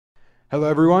Hello,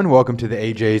 everyone. Welcome to the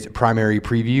AJ's Primary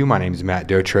Preview. My name is Matt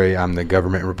Dotray. I'm the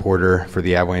government reporter for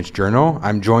the Avalanche Journal.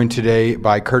 I'm joined today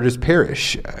by Curtis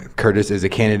Parrish. Curtis is a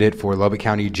candidate for Lubbock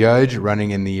County Judge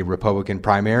running in the Republican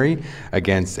primary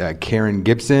against Karen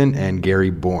Gibson and Gary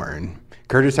Bourne.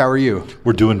 Curtis, how are you?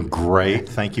 We're doing great.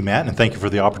 Thank you, Matt, and thank you for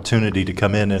the opportunity to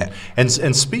come in and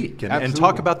speak and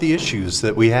talk about the issues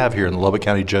that we have here in the Lubbock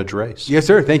County Judge race. Yes,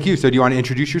 sir. Thank you. So do you want to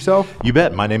introduce yourself? You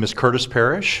bet. My name is Curtis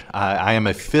Parrish. I am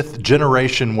a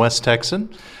fifth-generation West Texan.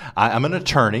 I'm an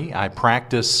attorney. I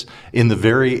practice in the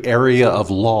very area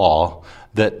of law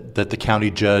that the county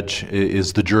judge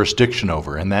is the jurisdiction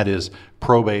over, and that is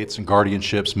probates and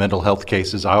guardianships, mental health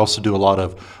cases. I also do a lot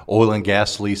of oil and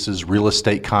gas leases, real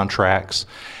estate contracts,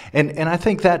 and I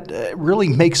think that really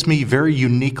makes me very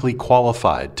uniquely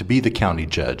qualified to be the county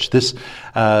judge. This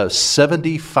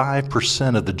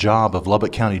 75% of the job of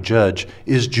Lubbock County Judge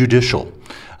is judicial.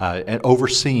 And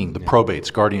overseeing the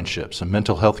probates, guardianships, and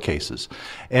mental health cases.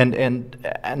 And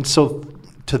so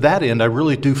to that end, I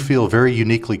really do feel very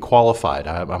uniquely qualified.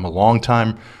 I'm a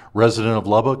longtime resident of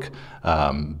Lubbock,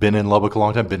 been in Lubbock a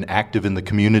long time, been active in the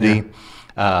community.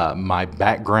 My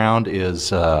background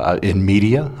is in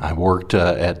media. I worked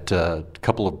at a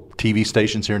couple of TV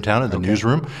stations here in town in the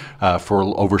newsroom for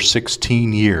over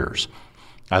 16 years.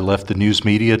 I left the news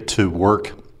media to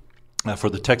work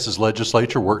for the Texas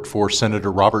legislature, worked for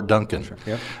Senator Robert Duncan. Sure.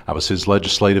 Yep. I was his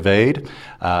legislative aide.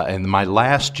 And my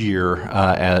last year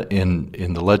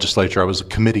in the legislature, I was a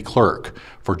committee clerk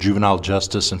for Juvenile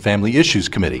Justice and Family Issues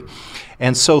Committee.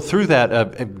 And so through that,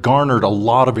 I've garnered a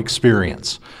lot of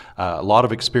experience. A lot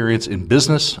of experience in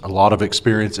business, a lot of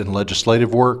experience in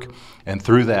legislative work, and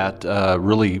through that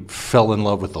really fell in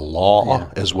love with the law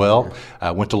as well.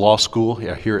 Went to law school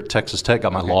here at Texas Tech,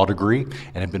 got my law degree,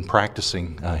 and have been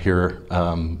practicing here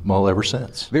ever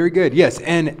since. Very good. Yes,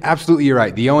 and absolutely you're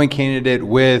right. The only candidate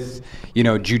with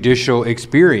judicial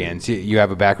experience. You have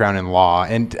a background in law,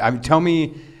 and tell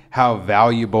me how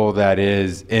valuable that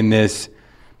is in this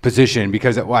position,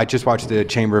 because I just watched the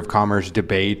Chamber of Commerce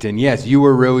debate, and yes, you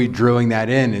were really drilling that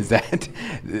in, is that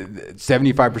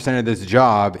 75% of this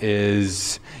job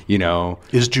is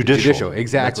judicial.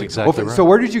 Exactly. That's exactly right. So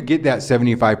where did you get that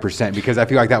 75%? Because I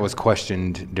feel like that was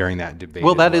questioned during that debate.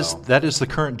 Well, that is the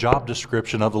current job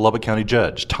description of the Lubbock County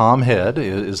Judge. Tom Head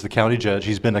is the county judge.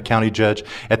 He's been a county judge.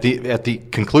 At the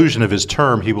conclusion of his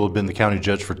term, he will have been the county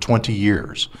judge for 20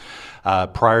 years.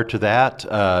 Prior to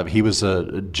that, he was a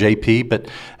JP, but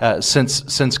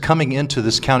since coming into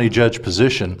this county judge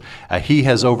position, he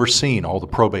has overseen all the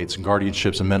probates and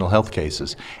guardianships and mental health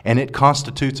cases, and it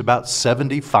constitutes about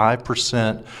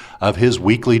 75% of his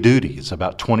weekly duties.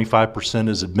 About 25%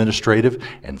 is administrative,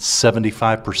 and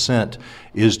 75%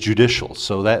 is judicial.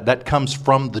 So that comes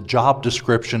from the job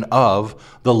description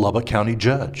of the Lubbock County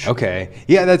Judge. Okay.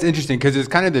 Yeah, that's interesting, because it's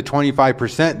kind of the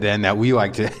 25% then that we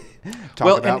like to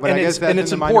talk about, but I guess that's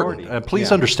it's important.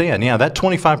 Please understand, that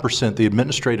 25%, the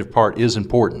administrative part, is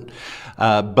important.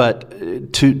 But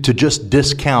to just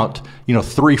discount,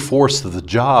 3/4 of the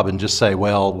job and just say,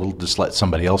 well, we'll just let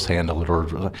somebody else handle it,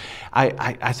 or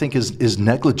I think is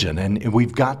negligent, and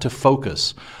we've got to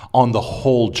focus on the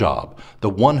whole job,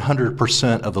 the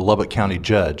 100% of the Lubbock County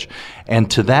Judge. And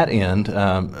to that end,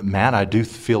 Matt, I do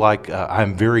feel like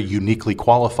I'm very uniquely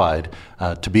qualified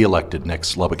to be elected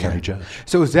next Lubbock County Judge.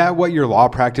 So is that what your law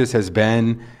practice has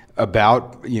been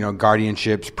about,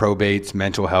 guardianships, probates,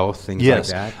 mental health, things like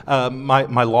that? Yes.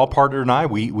 My law partner and I,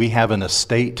 we have an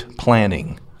estate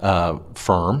planning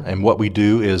firm, and what we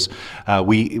do is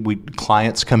we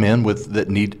clients come in that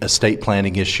need estate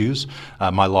planning issues.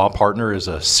 My law partner is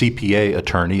a CPA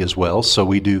attorney as well, so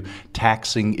we do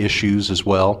taxing issues as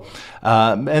well.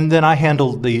 And then I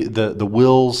handle the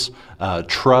wills,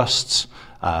 trusts.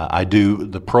 I do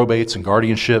the probates and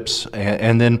guardianships,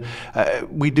 and then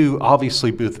we do, obviously,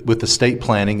 with estate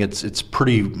planning. It's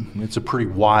a pretty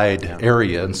wide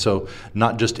area, and so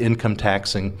not just income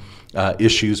taxing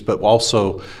issues, but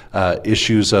also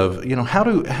issues of how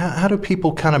do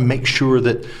people kind of make sure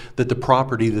that the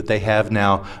property that they have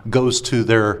now goes to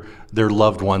their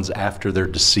loved ones after they're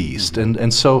deceased,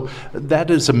 and so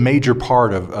that is a major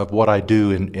part of what I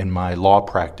do in my law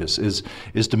practice is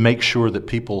to make sure that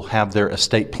people have their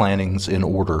estate plannings in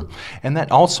order, and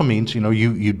that also means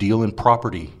you deal in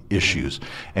property issues,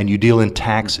 and you deal in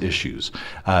tax issues,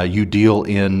 you deal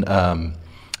in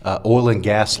oil and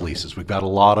gas leases. We've got a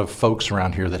lot of folks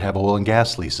around here that have oil and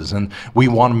gas leases, and we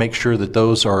want to make sure that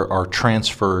those are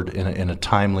transferred in a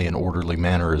timely and orderly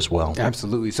manner as well.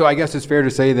 Absolutely. So I guess it's fair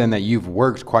to say then that you've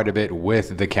worked quite a bit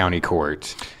with the county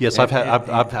court. Yes, I've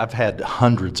had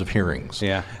hundreds of hearings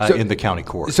in the county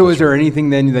court. So is there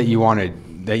anything then that you want to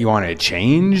that you want to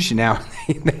change now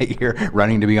that you're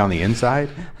running to be on the inside?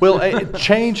 Well,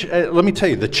 change, let me tell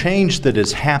you, the change that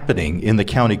is happening in the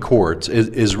county courts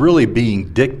is really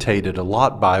being dictated a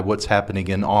lot by what's happening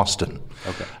in Austin.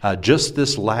 Okay. Just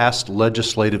this last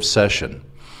legislative session,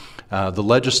 the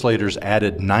legislators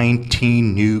added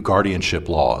 19 new guardianship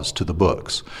laws to the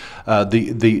books.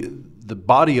 The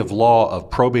body of law of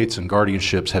probates and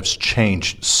guardianships has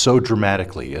changed so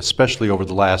dramatically, especially over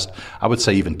the last, I would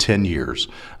say even 10 years,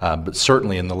 but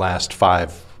certainly in the last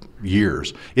 5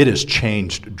 years. It has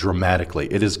changed dramatically.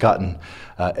 It has gotten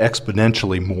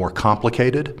exponentially more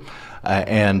complicated,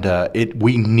 and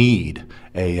we need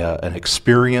an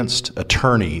experienced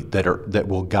attorney that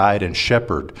will guide and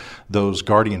shepherd those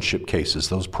guardianship cases,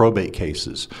 those probate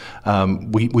cases.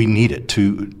 We need it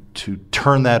to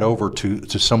turn that over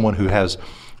to someone who has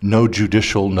no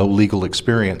legal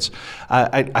experience.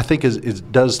 I think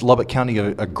it does Lubbock County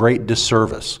a great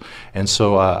disservice. And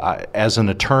so as an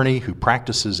attorney who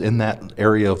practices in that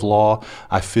area of law,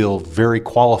 I feel very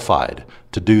qualified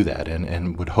to do that,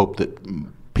 and would hope that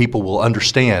people will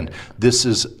understand this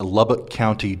is a Lubbock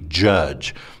County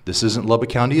Judge. This isn't Lubbock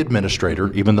County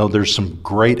Administrator, even though there's some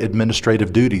great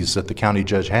administrative duties that the county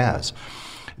judge has.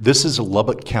 This is a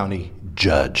Lubbock County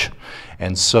Judge.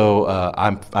 And so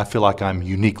I feel like I'm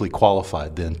uniquely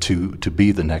qualified then to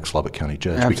be the next Lubbock County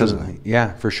Judge. Absolutely.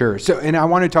 Yeah, for sure. So, and I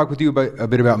want to talk with you a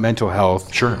bit about mental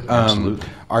health. Sure, absolutely.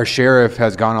 Our sheriff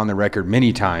has gone on the record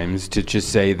many times to just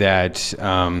say that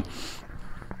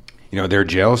their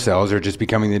jail cells are just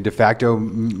becoming the de facto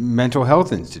mental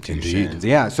health institutions. Indeed.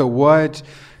 Yeah. So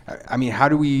how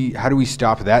do we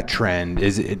stop that trend?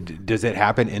 Does it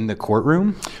happen in the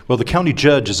courtroom? Well, the county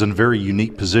judge is in a very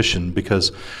unique position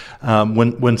because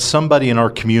when somebody in our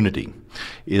community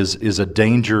is a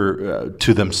danger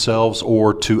to themselves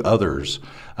or to others,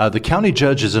 the county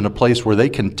judge is in a place where they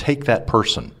can take that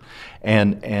person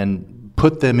and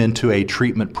put them into a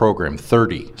treatment program,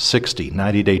 30, 60,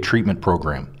 90-day treatment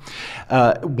program.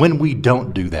 When we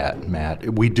don't do that,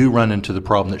 Matt, we do run into the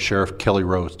problem that Sheriff Kelly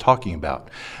Rowe is talking about,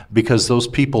 because those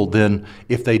people then,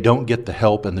 if they don't get the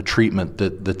help and the treatment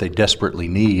that they desperately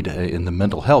need in the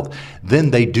mental health,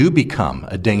 then they do become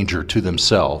a danger to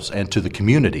themselves and to the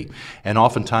community. And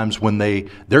oftentimes when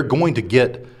they're going to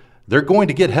get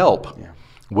help. Yeah.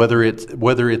 Whether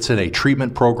it's in a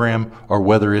treatment program or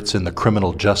whether it's in the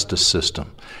criminal justice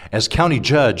system. As county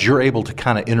judge, you're able to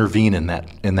kind of intervene in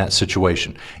that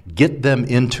situation. Get them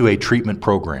into a treatment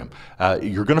program.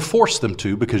 You're going to force them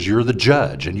to because you're the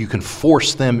judge, and you can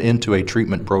force them into a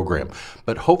treatment program.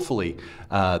 But hopefully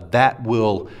that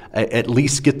will at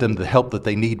least get them the help that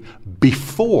they need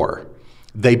before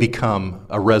they become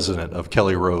a resident of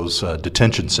Kelly Rowe's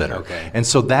detention center. Okay. And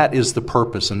so that is the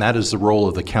purpose, and that is the role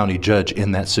of the county judge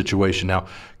in that situation. Now,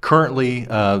 currently,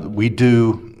 we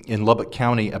do in Lubbock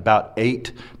County about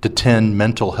 8 to 10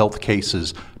 mental health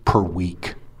cases per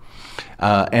week.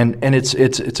 And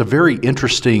it's a very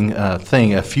interesting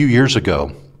thing. A few years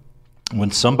ago, when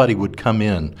somebody would come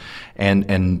in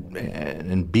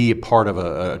and be a part of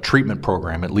a treatment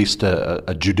program, at least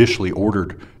a judicially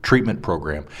ordered treatment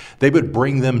program, they would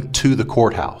bring them to the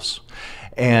courthouse.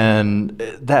 And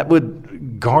that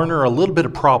would garner a little bit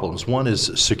of problems. One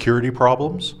is security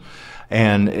problems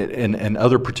and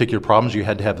other particular problems. You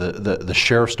had to have the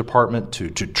sheriff's department to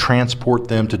transport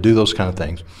them, to do those kind of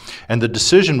things. And the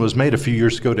decision was made a few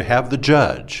years ago to have the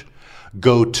judge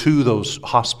go to those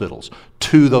hospitals,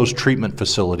 to those treatment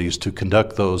facilities to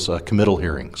conduct those committal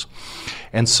hearings.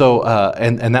 And so,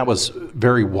 and that was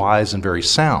very wise and very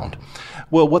sound.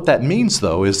 Well, what that means,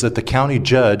 though, is that the county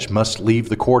judge must leave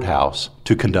the courthouse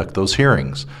to conduct those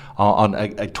hearings on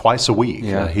twice a week.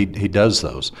 Yeah. He does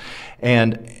those.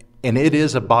 And it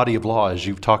is a body of law, as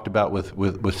you've talked about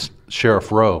with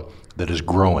Sheriff Rowe, that is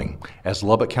growing. As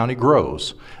Lubbock County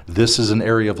grows, this is an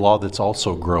area of law that's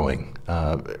also growing.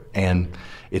 And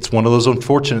it's one of those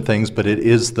unfortunate things, but it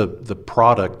is the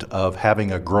product of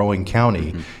having a growing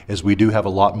county, as we do have a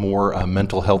lot more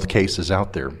mental health cases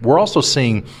out there. We're also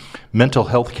seeing mental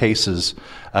health cases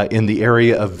in the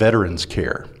area of veterans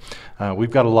care.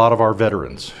 We've got a lot of our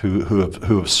veterans who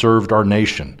have served our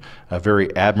nation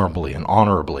very admirably and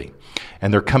honorably.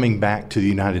 And they're coming back to the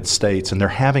United States, and they're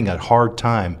having a hard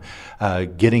time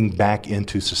getting back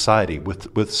into society,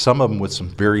 with some of them with some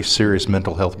very serious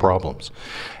mental health problems.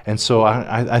 And so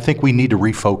I think we need to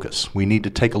refocus. We need to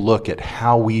take a look at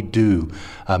how we do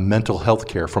mental health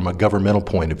care from a governmental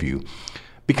point of view.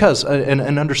 Because,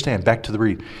 and understand, back to the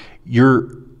read,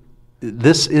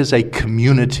 this is a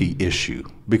community issue,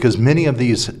 because many of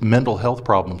these mental health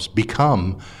problems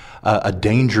become a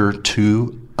danger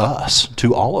to us,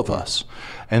 to all of us.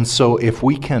 And so if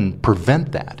we can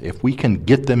prevent that, if we can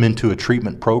get them into a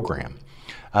treatment program,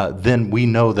 then we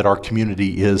know that our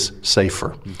community is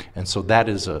safer. And so that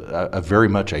is a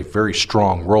very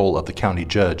strong role of the county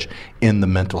judge in the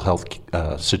mental health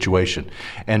situation.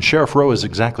 And Sheriff Rowe is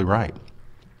exactly right.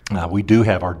 We do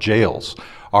have our jails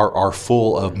are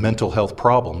full of mental health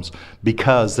problems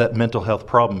because that mental health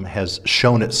problem has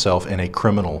shown itself in a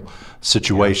criminal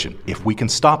situation. If we can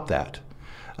stop that,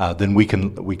 then we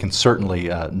can certainly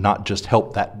not just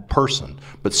help that person,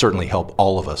 but certainly help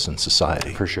all of us in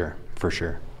society. For sure.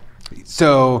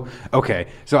 So okay,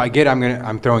 so I get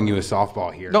I'm throwing you a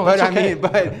softball here. No, that's okay.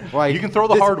 But like you can throw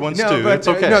the hard ones too. But, it's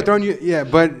okay. No, throwing you. Yeah,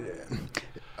 but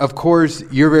of course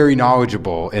you're very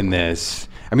knowledgeable in this.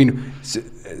 I mean,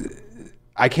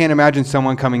 I can't imagine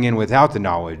someone coming in without the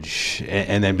knowledge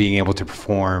and then being able to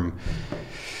perform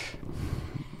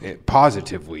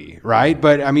positively, right?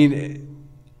 But I mean.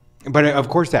 But of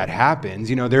course that happens.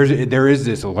 You know, there is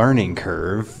this learning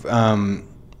curve.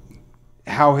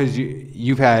 How has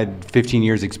you've had 15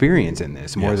 years experience in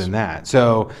this, more than that.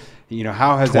 So, you know,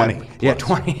 how has 20 that? plus. Yeah,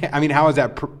 20. I mean, how has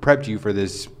that prepped you for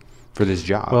this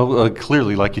job? Well,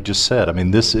 clearly, like you just said, I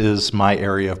mean, this is my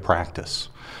area of practice.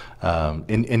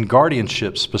 In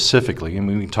guardianships specifically, and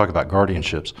we can talk about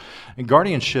guardianships. In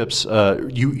guardianships,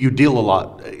 you deal a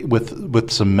lot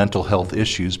with some mental health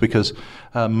issues because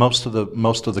most of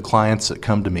the clients that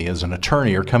come to me as an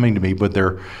attorney are coming to me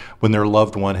when their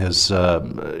loved one has,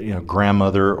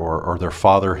 grandmother or their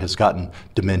father has gotten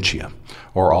dementia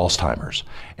or Alzheimer's,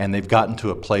 and they've gotten to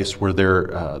a place where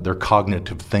their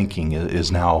cognitive thinking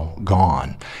is now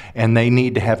gone, and they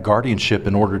need to have guardianship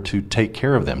in order to take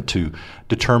care of them, to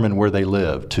determine where they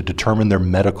live, to determine their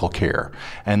medical care.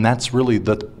 And that's really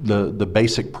the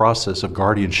basic process of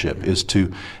guardianship, is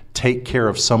to take care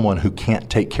of someone who can't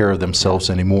take care of themselves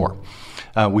anymore.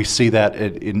 We see that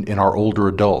in our older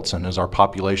adults, and as our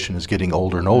population is getting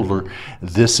older and older,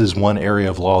 this is one area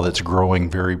of law that's growing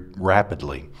very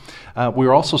rapidly.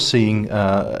 We're also seeing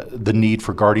the need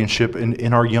for guardianship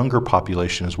in our younger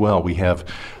population as well. We have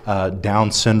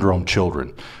Down syndrome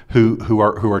children who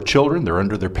are children. They're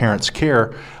under their parents'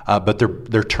 care, but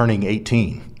they're turning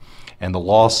 18. And the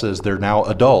law says they're now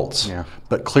adults,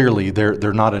 but clearly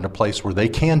they're not in a place where they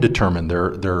can determine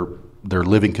their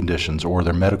living conditions or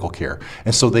their medical care.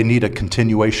 And so they need a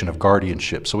continuation of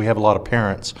guardianship. So we have a lot of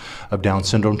parents of Down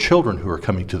syndrome children who are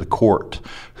coming to the court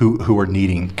who are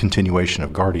needing continuation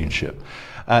of guardianship.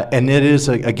 And it is,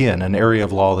 again, an area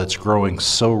of law that's growing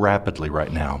so rapidly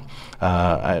right now.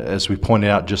 As we pointed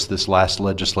out just this last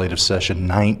legislative session,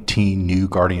 19 new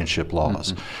guardianship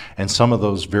laws, and some of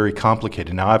those very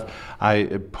complicated. Now,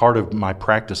 part of my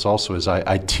practice also is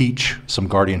I teach some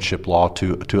guardianship law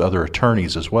to other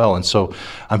attorneys as well, and so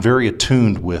I'm very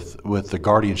attuned with the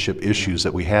guardianship issues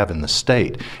that we have in the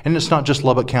state. And it's not just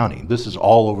Lubbock County; this is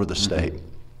all over the state.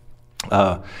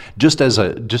 Just as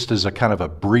a kind of a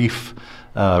brief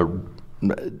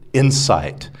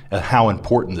insight at how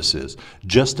important this is.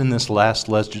 Just in this last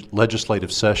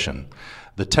legislative session,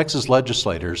 the Texas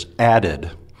legislators added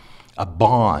a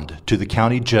bond to the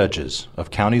county judges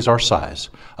of counties our size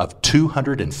of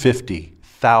 $250,000.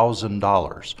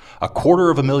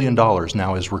 $250,000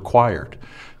 now is required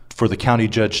for the county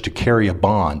judge to carry a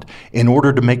bond in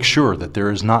order to make sure that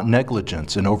there is not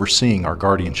negligence in overseeing our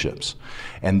guardianships.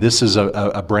 And this is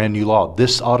a brand new law.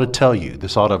 This ought to tell you,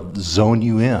 this ought to zone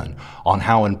you in on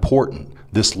how important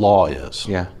this law is.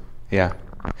 Yeah.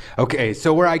 Okay,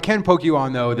 so where I can poke you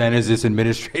on, though, then, is this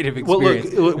administrative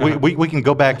experience. Well, look, we can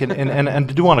go back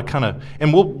and do want to kind of,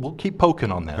 and we'll keep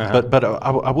poking on that. But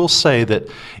I will say that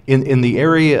in the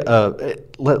area of,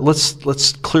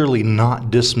 let's clearly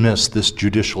not dismiss this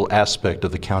judicial aspect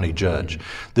of the county judge.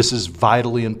 This is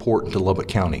vitally important to Lubbock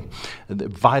County.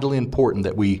 Vitally important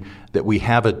that we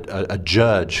have a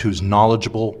judge who's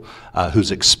knowledgeable, who's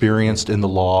experienced in the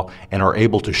law, and are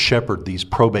able to shepherd these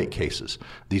probate cases,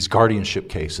 these guardianship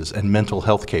cases, and mental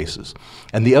health cases.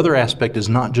 And the other aspect is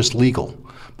not just legal,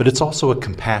 but it's also a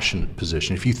compassionate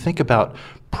position. If you think about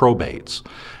probates,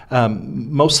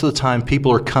 most of the time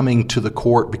people are coming to the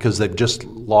court because they've just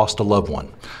lost a loved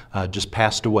one, just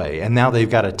passed away, and now they've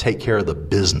got to take care of the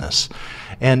business.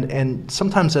 And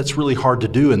sometimes that's really hard to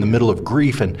do in the middle of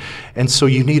grief, and so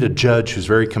you need a judge who's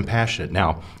very compassionate.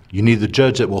 Now, you need the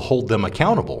judge that will hold them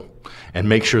accountable and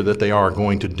make sure that they are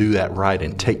going to do that right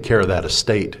and take care of that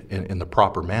estate in the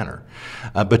proper manner.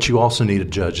 But you also need a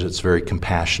judge that's very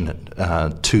compassionate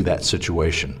to that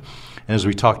situation. And as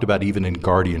we talked about, even in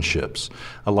guardianships,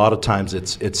 a lot of times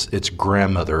it's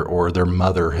grandmother or their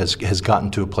mother has gotten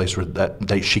to a place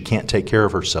where she can't take care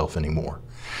of herself anymore.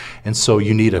 And so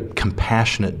you need a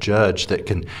compassionate judge that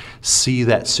can see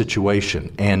that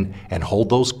situation and hold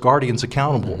those guardians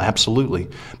accountable, absolutely,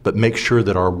 but make sure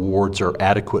that our wards are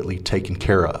adequately taken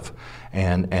care of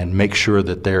and make sure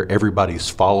that everybody's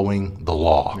following the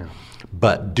law,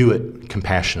 but do it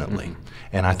compassionately.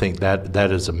 And I think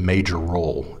that is a major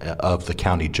role of the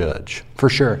county judge. For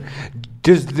sure.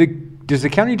 Does the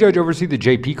county judge oversee the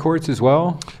JP courts as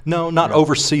well? No, not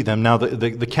oversee them. Now,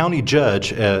 the county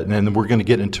judge, and we're going to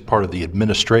get into part of the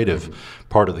administrative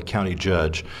part of the county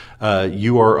judge,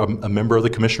 you are a member of the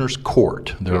commissioner's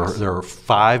court. There are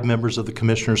 5 members of the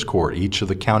commissioner's court, each of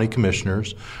the county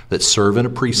commissioners that serve in a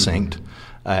precinct.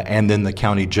 And then the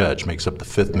county judge makes up the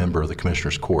 5th member of the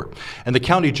commissioner's court. And the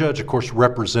county judge, of course,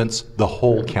 represents the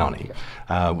whole county.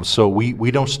 So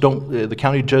we don't the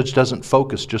county judge doesn't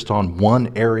focus just on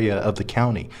one area of the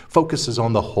county, focuses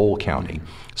on the whole county.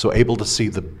 So able to see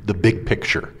the big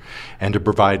picture and to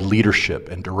provide leadership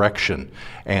and direction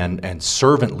and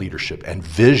servant leadership and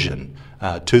vision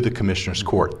to the Commissioner's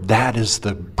Court. That is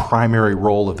the primary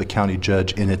role of the county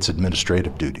judge in its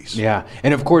administrative duties. Yeah,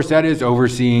 and of course that is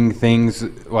overseeing things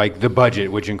like the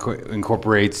budget, which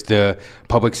incorporates the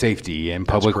public safety and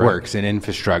public works and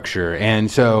infrastructure. And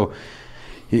so,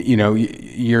 you know,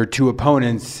 your 2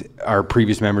 opponents are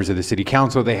previous members of the city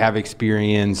council. They have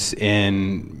experience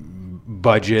in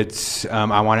budgets.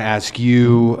 I want to ask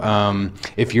you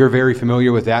if you're very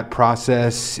familiar with that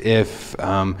process, if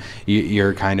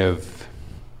you're kind of,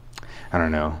 I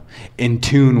don't know, in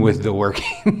tune with the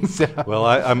workings. Well,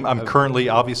 I'm currently,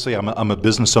 obviously, I'm a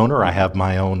business owner. I have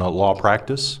my own law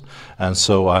practice, and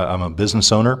so I'm a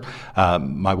business owner.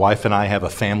 My wife and I have a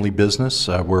family business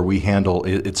where we handle,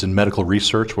 it's in medical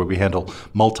research, where we handle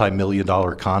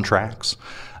multi-million-dollar contracts.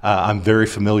 I'm very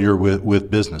familiar with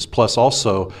business. Plus,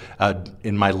 also,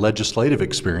 in my legislative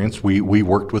experience, we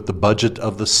worked with the budget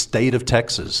of the state of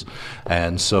Texas,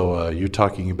 and so you're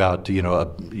talking about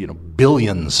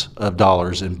billions of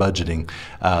dollars in budgeting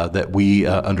that we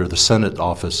under the Senate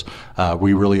office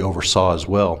we really oversaw as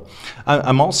well.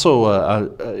 I'm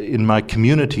also in my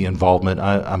community involvement.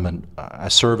 I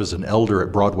serve as an elder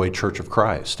at Broadway Church of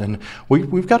Christ, and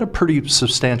we've got a pretty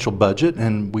substantial budget,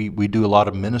 and we do a lot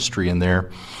of ministry in there.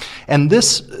 And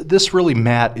this really,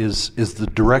 Matt, is the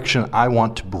direction I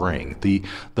want to bring, the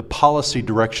policy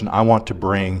direction I want to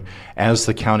bring as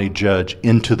the county judge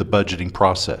into the budgeting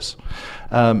process.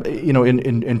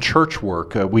 In church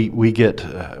work, we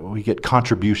get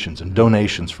contributions and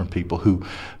donations from people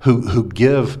who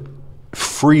give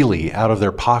freely out of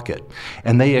their pocket,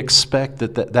 and they expect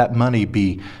that money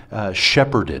be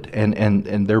shepherded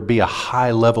and there be a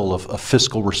high level of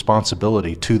fiscal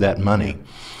responsibility to that money.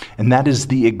 And that is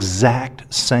the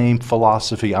exact same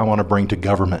philosophy I want to bring to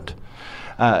government.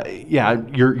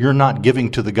 You're not giving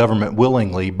to the government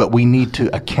willingly, but we need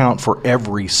to account for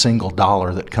every single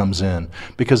dollar that comes in,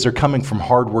 because they're coming from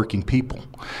hardworking people,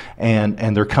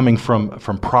 and they're coming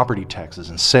from property taxes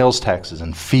and sales taxes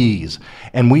and fees,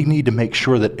 and we need to make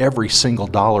sure that every single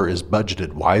dollar is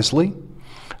budgeted wisely.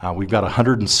 We've got a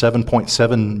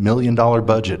 $107.7 million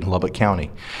budget in Lubbock County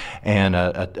and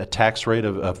a tax rate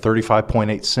of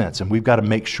 35.8 cents. And we've got to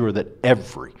make sure that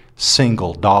every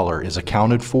single dollar is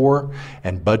accounted for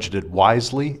and budgeted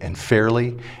wisely and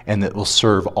fairly, and that will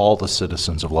serve all the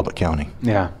citizens of Lubbock County.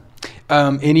 Yeah.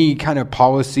 Any kind of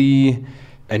policy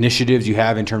initiatives you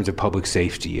have in terms of public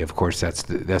safety? Of course, that's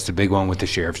the big one with the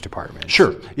sheriff's department.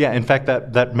 Sure. Yeah. In fact,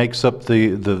 that makes up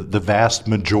the vast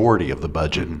majority of the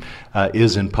budget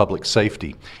is in public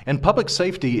safety. And public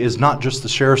safety is not just the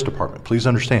sheriff's department. Please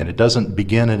understand, it doesn't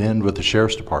begin and end with the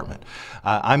sheriff's department.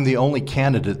 I'm the only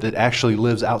candidate that actually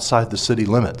lives outside the city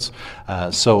limits.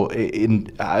 So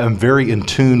I'm very in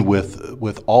tune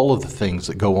with all of the things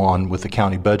that go on with the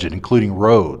county budget, including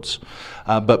roads.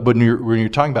 But when you're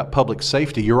talking about public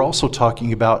safety, you're also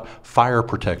talking about fire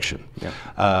protection.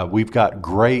 Yeah. We've got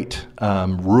great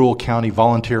rural county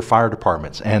volunteer fire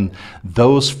departments, and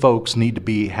those folks need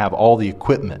to have all the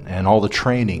equipment and all the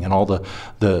training and all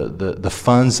the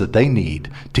funds that they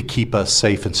need to keep us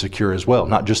safe and secure as well.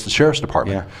 Not just the sheriff's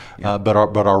department, but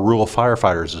our rural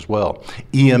firefighters as well.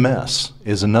 EMS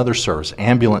is another service.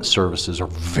 Ambulance services are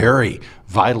very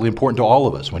vitally important to all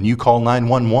of us. When you call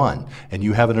 911 and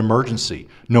you have an emergency,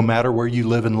 no matter where you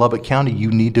live in Lubbock County,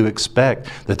 you need to expect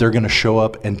that they're going to show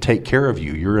up and take care of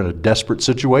you. You're in a desperate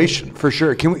situation. For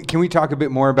sure. Can we talk a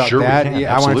bit more about that? We can.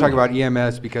 I want to talk about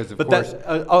EMS because, of course.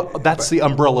 That's the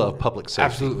umbrella of public safety.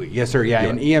 Absolutely. Yes, sir. Yeah.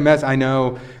 And EMS, I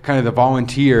know kind of the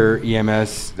volunteer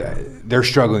EMS, they're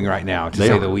struggling right now, to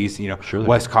say the least.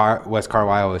 West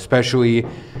Carlisle especially.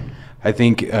 I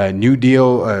think New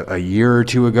Deal a year or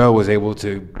two ago was able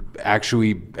to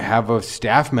actually have a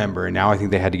staff member, and now I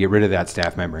think they had to get rid of that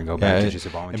staff member and go back to just a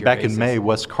volunteer and back basis. in May,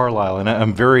 West Carlisle, and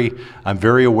I'm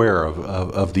very aware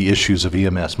of the issues of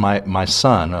EMS. My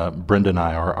son, Brenda and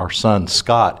our son,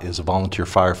 Scott, is a volunteer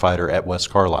firefighter at West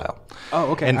Carlisle.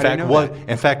 Oh, okay. In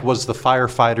fact, was the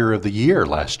firefighter of the year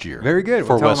last year. Very good.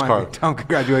 For West Carlisle. Tell him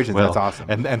congratulations. Well, that's awesome.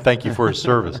 And thank you for his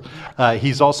service.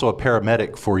 He's also a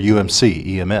paramedic for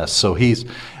UMC EMS. So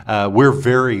we're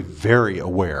very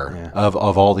aware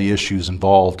of all the issues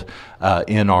involved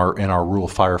in our rural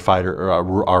firefighter,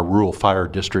 our rural fire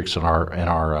districts, and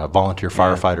our volunteer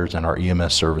firefighters and our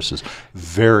EMS services.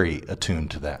 Very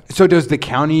attuned to that. So does the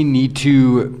county need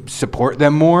to support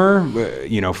them more?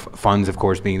 Funds, of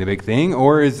course, being the big thing,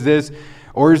 or is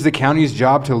the county's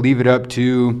job to leave it up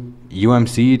to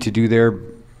UMC to do their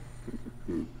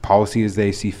policy as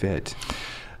they see fit?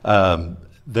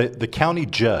 The county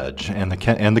judge and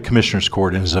the commissioner's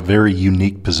court is a very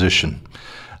unique position,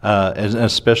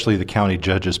 especially the county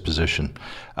judge's position.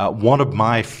 One of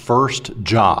my first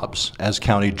jobs as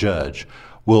county judge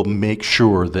will make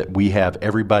sure that we have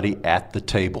everybody at the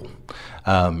table.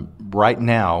 Right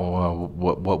now,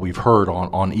 what we've heard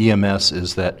on EMS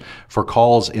is that for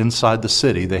calls inside the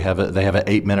city, they have an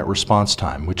 8-minute response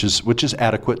time, which is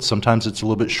adequate. Sometimes it's a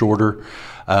little bit shorter,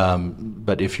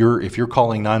 but if you're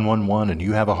calling 911 and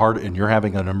you're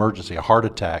having an emergency, a heart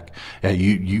attack,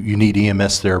 you need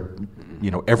EMS there.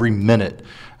 Every minute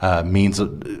means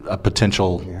a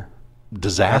potential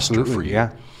disaster for you.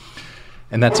 Yeah.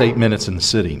 And that's 8 minutes in the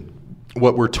city.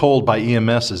 What we're told by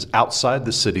EMS is outside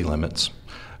the city limits,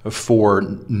 for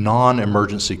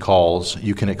non-emergency calls,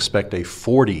 you can expect a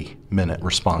 40-minute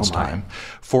response time.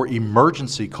 For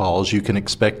emergency calls, you can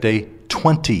expect a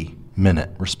 20-minute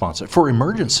response time. For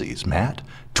emergencies, Matt,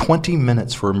 20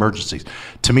 minutes for emergencies.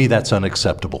 To me, that's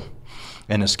unacceptable.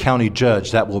 And as county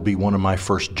judge, that will be one of my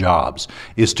first jobs,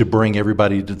 is to bring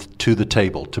everybody to the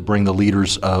table, to bring the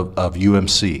leaders of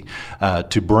UMC,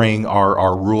 to bring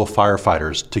our rural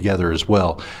firefighters together as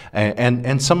well.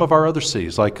 And some of our other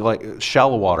cities, like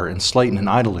Shallowater and Slayton and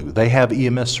Idalou, they have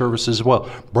EMS services as well.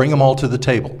 Bring them all to the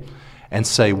table and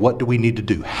say, what do we need to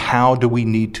do? How do we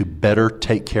need to better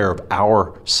take care of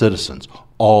our citizens?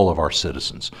 All of our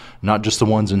citizens, not just the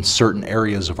ones in certain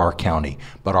areas of our county,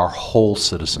 but our whole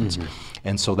citizens. Mm-hmm.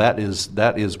 And so that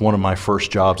is one of my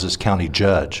first jobs as county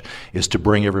judge, is to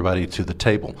bring everybody to the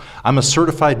table. I'm a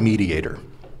certified mediator,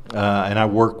 and I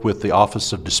work with the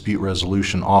Office of Dispute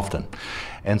Resolution often.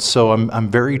 And so I'm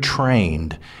very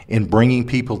trained in bringing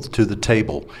people to the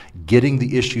table, getting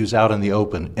the issues out in the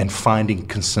open, and finding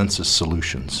consensus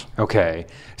solutions. Okay.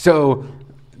 So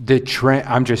the trend,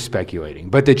 I'm just speculating,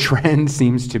 but the trend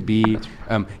seems to be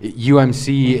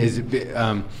UMC is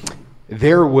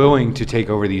they're willing to take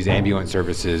over these ambulance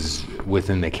services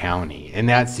within the county, and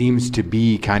that seems to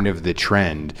be kind of the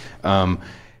trend.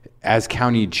 As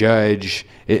county judge,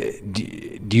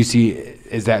 do you see,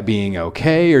 is that being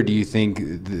okay, or do you think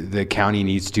the county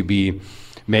needs to be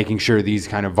making sure these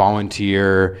kind of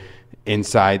volunteer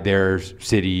inside their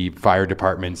city fire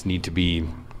departments need to be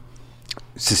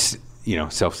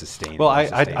self-sustained? Well,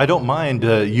 I don't mind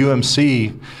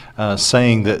UMC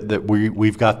saying that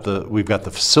we've got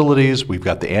the facilities, we've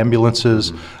got the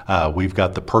ambulances, we've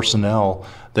got the personnel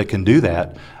that can do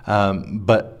that,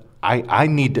 but I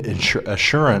need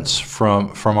assurance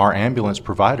from our ambulance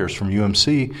providers, from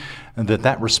UMC,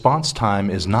 that response time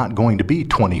is not going to be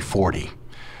 2040,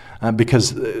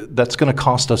 because that's going to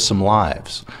cost us some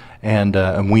lives,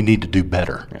 and we need to do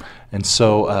better. Yeah. And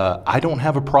so I don't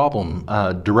have a problem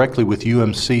directly with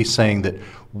UMC saying that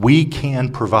we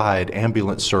can provide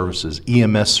ambulance services,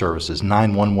 EMS services,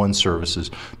 911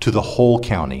 services to the whole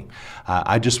county.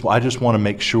 I just want to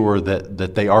make sure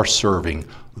that they are serving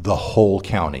the whole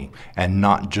county and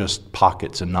not just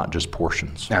pockets and not just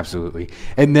portions. Absolutely.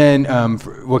 And then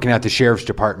looking at the sheriff's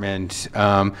department,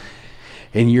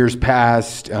 in years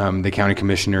past, the county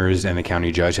commissioners and the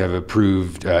county judge have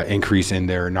approved increase in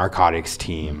their narcotics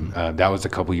team. That was a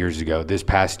couple years ago. This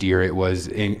past year, it was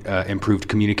improved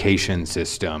communication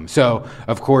system. So,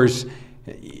 of course,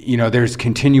 there's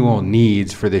continual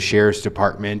needs for the sheriff's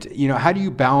department. How do you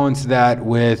balance that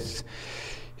with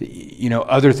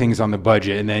other things on the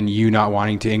budget, and then you not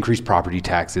wanting to increase property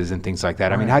taxes and things like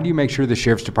that? I mean, how do you make sure the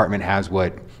sheriff's department has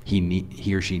what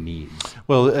he or she needs?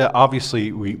 Well,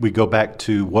 obviously, we go back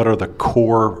to what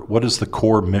is the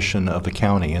core mission of the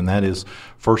county, and that is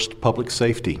first public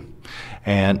safety.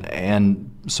 And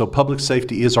so public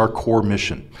safety is our core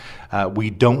mission.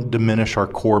 We don't diminish our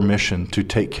core mission to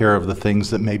take care of the things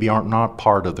that maybe not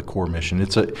part of the core mission.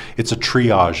 It's a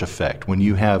triage effect. When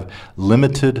you have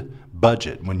limited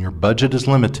budget, when your budget is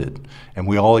limited, and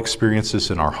we all experience this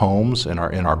in our homes, in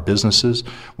our businesses,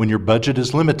 when your budget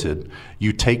is limited,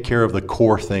 you take care of the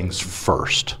core things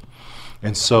first.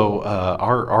 And so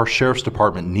our Sheriff's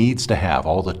Department needs to have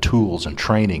all the tools and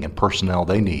training and personnel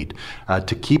they need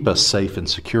to keep us safe and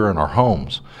secure in our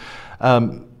homes.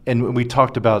 And we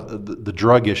talked about the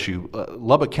drug issue.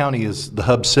 Lubbock County is the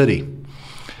hub city.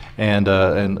 And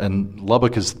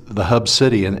Lubbock is the hub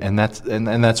city, and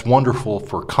that's wonderful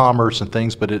for commerce and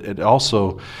things. But it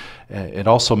also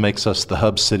makes us the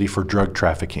hub city for drug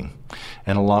trafficking,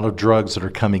 and a lot of drugs that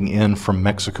are coming in from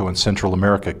Mexico and Central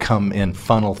America come in,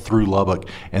 funnel through Lubbock,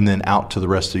 and then out to the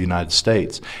rest of the United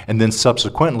States, and then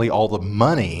subsequently all the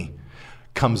money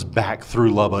comes back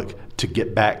through Lubbock to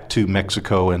get back to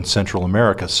Mexico and Central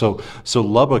America. So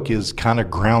Lubbock is kind of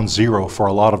ground zero for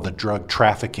a lot of the drug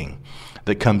trafficking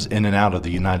that comes in and out of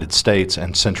the United States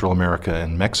and Central America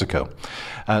and Mexico.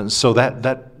 So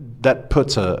that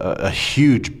puts a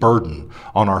huge burden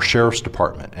on our Sheriff's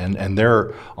Department, and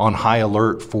they're on high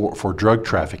alert for drug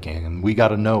trafficking. And we got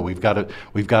to know, we've got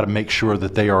to make sure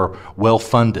that they are well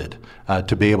funded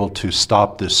to be able to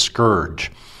stop this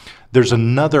scourge. There's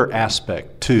another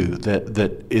aspect too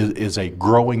that is a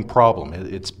growing problem.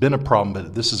 It's been a problem,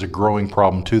 but this is a growing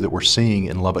problem too that we're seeing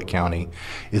in Lubbock County,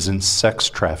 is in sex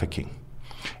trafficking.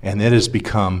 And it has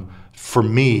become, for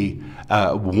me,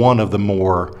 one of the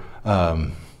more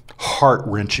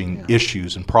heart-wrenching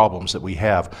issues and problems that we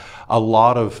have. A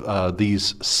lot of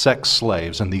these sex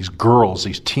slaves and these girls,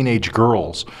 these teenage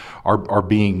girls, are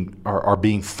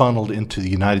being funneled into the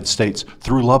United States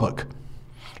through Lubbock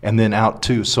and then out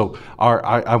too. So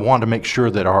I want to make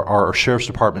sure that our Sheriff's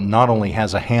Department not only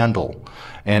has a handle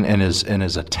and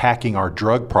is attacking our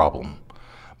drug problem,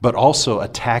 but also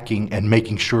attacking and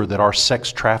making sure that our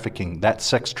sex trafficking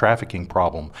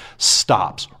problem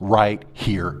stops right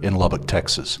here in Lubbock,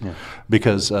 Texas. Yeah.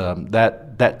 Because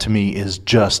that to me is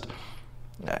just,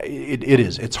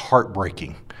 it's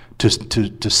heartbreaking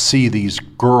to see these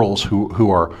girls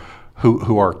who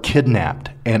are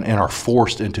kidnapped and are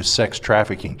forced into sex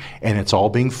trafficking, and it's all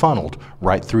being funneled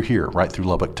right through here, right through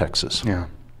Lubbock, Texas. Yeah.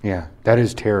 Yeah, that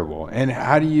is terrible. And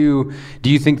how do you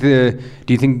think the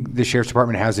Sheriff's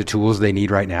Department has the tools they need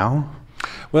right now?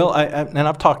 Well,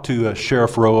 I've talked to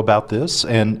Sheriff Rowe about this,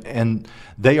 and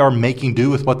they are making do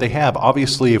with what they have.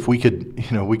 Obviously, if we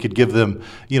could give them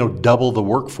double the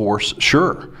workforce,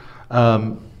 sure.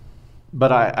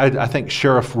 But I think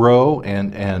Sheriff Rowe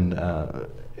and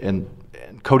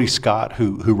Cody Scott,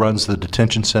 who runs the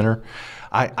detention center,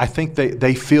 I think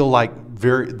they feel like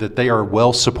that they are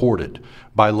well supported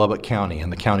by Lubbock County and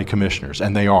the county commissioners,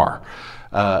 and they are.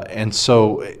 And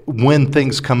so when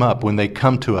things come up, when they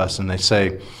come to us and they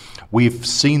say, we've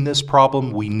seen this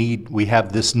problem, we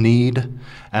have this need, and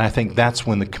I think that's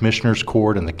when the Commissioners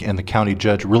Court and the county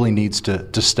judge really needs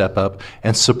to step up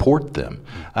and support them.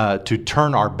 To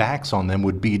turn our backs on them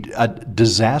would be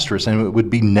disastrous, and it would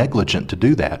be negligent to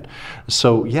do that.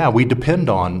 So yeah, we depend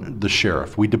on the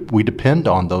sheriff. We depend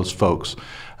on those folks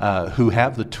who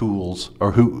have the tools,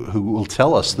 or who will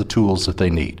tell us the tools that they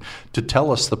need, to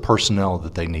tell us the personnel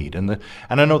that they need. And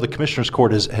I know the Commissioners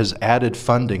Court has added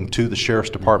funding to the Sheriff's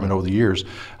Department over the years.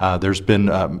 There's been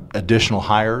additional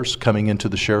hires coming into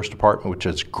the Sheriff's Department, which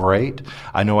is great.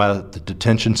 I know out at the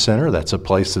detention center, that's a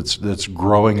place that's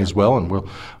growing as well, and we'll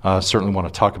certainly want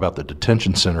to talk about the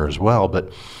detention center as well.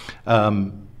 But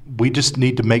we just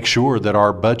need to make sure that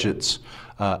our budgets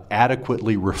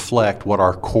adequately reflect what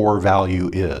our core value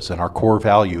is, and our core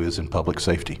value is in public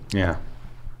safety. Yeah.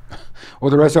 Well,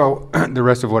 the rest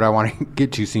of what I want to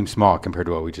get to seems small compared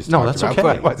to what we just talked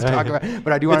about. No, that's okay.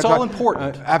 But I do want it's to talk. All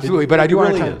important. Absolutely. But I do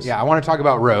want to. Yeah, I want to talk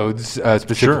about roads,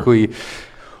 specifically Sure.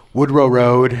 Woodrow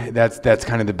Road. That's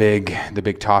kind of the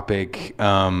big topic.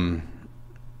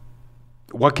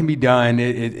 What can be done?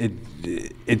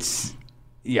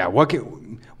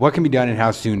 What can be done, and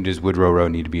how soon does Woodrow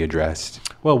Road need to be addressed?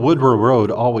 Well, Woodrow Road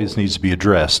always needs to be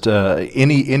addressed.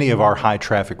 Any of our high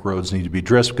traffic roads need to be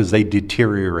addressed because they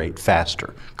deteriorate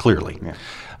faster, clearly. Yeah.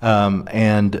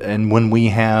 And when we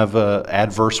have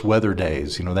adverse weather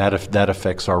days, that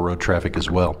affects our road traffic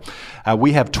as well.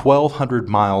 We have 1,200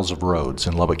 miles of roads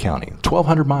in Lubbock County.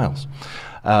 1,200 miles.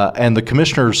 And the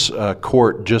Commissioners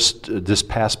Court just this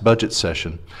past budget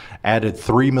session added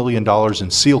 $3 million in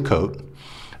seal coat.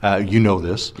 You know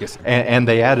this. Yes. And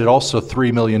they added also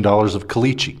 $3 million of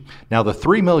caliche. Now, the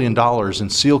 $3 million in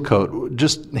seal coat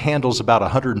just handles about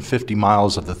 150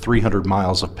 miles of the 300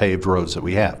 miles of paved roads that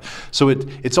we have. So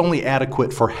it's only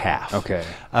adequate for half. Okay.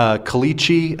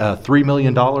 Caliche, $3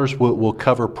 million will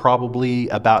cover probably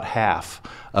about half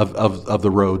of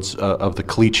the roads, of the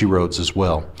caliche roads as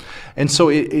well. And so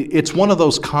it's one of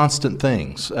those constant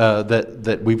things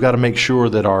that we've got to make sure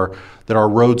that our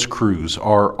roads crews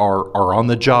are on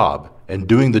the job and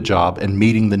doing the job and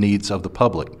meeting the needs of the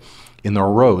public in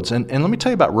our roads. And let me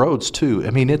tell you about roads too.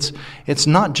 I mean, it's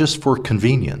not just for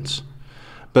convenience,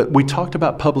 but we talked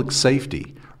about public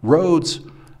safety. Roads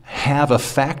have a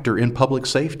factor in public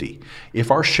safety. If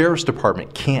our sheriff's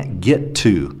department can't get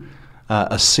to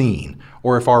a scene,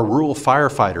 or if our rural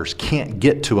firefighters can't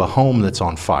get to a home that's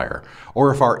on fire,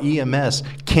 or if our EMS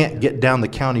can't get down the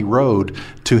county road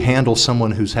to handle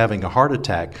someone who's having a heart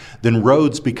attack, then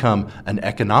roads become an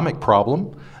economic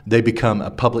problem, they become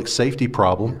a public safety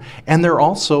problem, and they're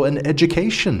also an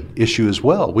education issue as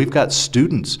well. We've got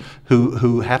students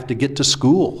who have to get to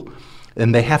school,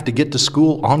 and they have to get to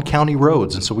school on county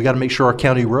roads. And so we got to make sure our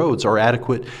county roads are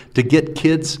adequate to get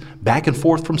kids back and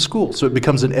forth from school. So it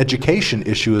becomes an education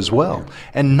issue as well,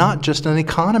 and not just an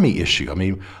economy issue. I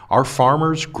mean, our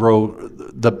farmers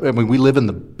we live in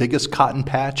the biggest cotton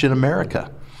patch in America.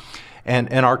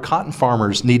 And our cotton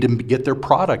farmers need to get their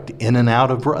product in and out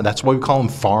of, that's why we call them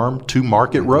farm to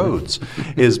market roads,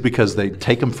 is because they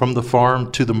take them from the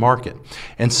farm to the market.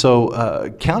 And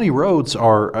so county roads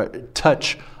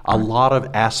touch a lot of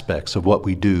aspects of what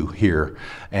we do here,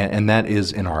 and that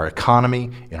is in our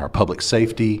economy, in our public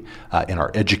safety, in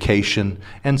our education,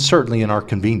 and certainly in our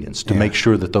convenience to make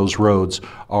sure that those roads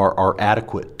are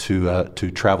adequate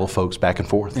to travel folks back and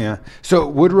forth. Yeah. So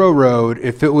Woodrow Road,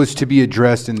 if it was to be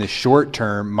addressed in the short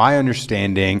term, my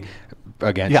understanding,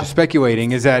 again, just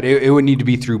speculating, is that it would need to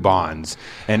be through bonds,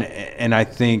 and I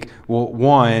think, well,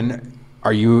 one,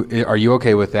 Are you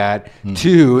okay with that?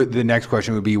 Two, the next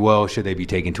question would be, well, should they be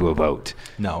taken to a vote?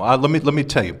 No, let me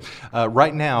tell you.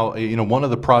 Right now, one of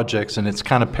the projects, and it's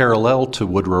kind of parallel to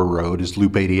Woodrow Road, is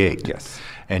Loop 88. Yes.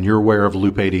 And you're aware of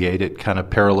Loop 88. It kind of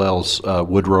parallels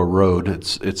Woodrow Road.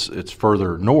 It's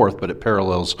further north, but it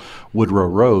parallels Woodrow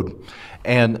Road.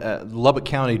 And Lubbock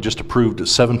County just approved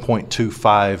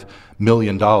 $7.25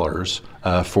 million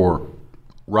for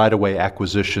right-of-way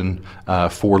acquisition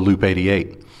for Loop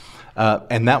 88.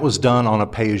 And that was done on a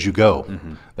pay-as-you-go.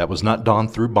 Mm-hmm. That was not done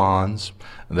through bonds.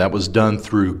 That was done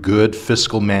through good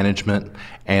fiscal management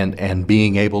and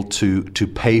being able to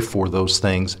pay for those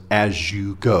things as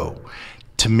you go.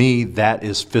 To me, that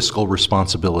is fiscal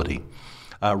responsibility.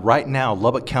 Right now,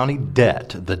 Lubbock County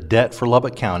the debt for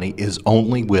Lubbock County is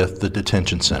only with the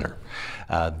detention center.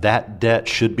 That debt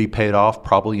should be paid off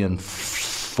probably in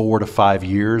 4 to 5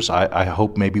 years. I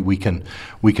hope maybe we can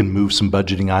move some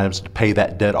budgeting items to pay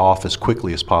that debt off as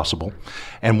quickly as possible.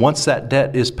 And once that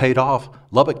debt is paid off,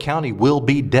 Lubbock County will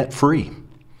be debt-free.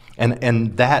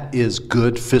 And that is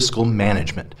good fiscal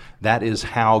management. That is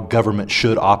how government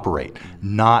should operate,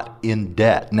 not in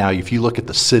debt. Now, if you look at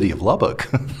the city of Lubbock,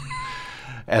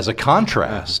 as a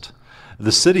contrast,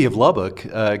 the city of Lubbock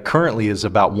currently is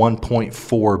about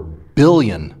 $1.4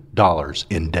 billion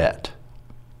in debt.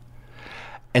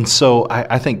 And so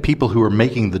I think people who are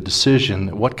making the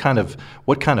decision, what kind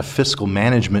of fiscal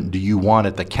management do you want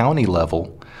at the county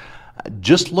level?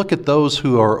 Just look at those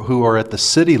who are at the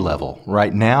city level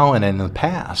right now and in the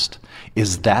past.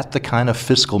 Is that the kind of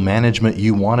fiscal management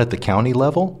you want at the county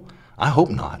level? I hope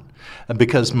not,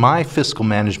 because my fiscal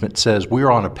management says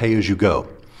we're on a pay-as-you-go,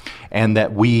 and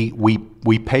that we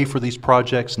pay for these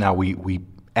projects. Now we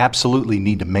absolutely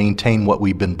need to maintain what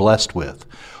we've been blessed with.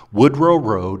 Woodrow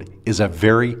Road is a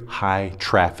very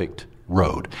high-trafficked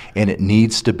road, and it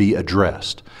needs to be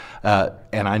addressed.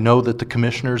 And I know that the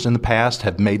commissioners in the past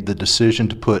have made the decision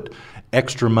to put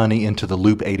extra money into the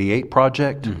Loop 88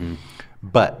 project,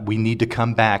 but we need to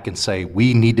come back and say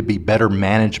we need to be better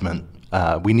management.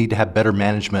 We need to have better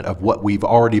management of what we've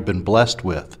already been blessed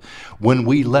with. When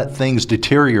we let things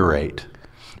deteriorate,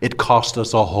 it costs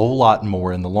us a whole lot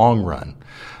more in the long run.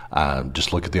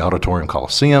 Just look at the Auditorium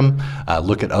Coliseum,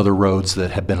 look at other roads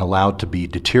that have been allowed to be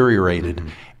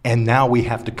deteriorated, and now we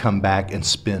have to come back and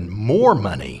spend more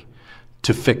money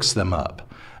to fix them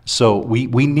up. So we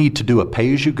need to do a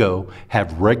pay-as-you-go,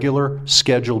 have regular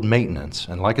scheduled maintenance.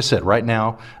 And like I said, right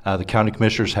now, the county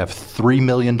commissioners have $3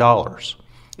 million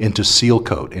into seal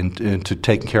coat, into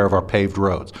taking care of our paved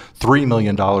roads, $3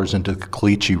 million into the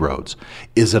caliche roads.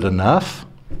 Is it enough?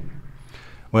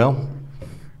 Well,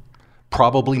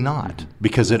 probably not,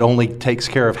 because it only takes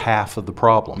care of half of the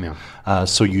problem. Yeah.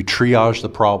 So you triage the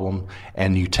problem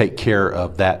and you take care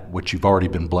of that which you've already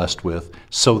been blessed with,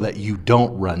 so that you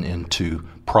don't run into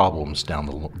problems down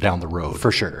the road.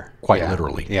 For sure, quite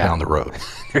literally down the road.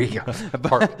 There you go.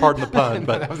 Pardon the pun,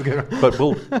 but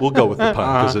we'll go with the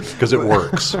pun because it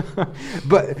works.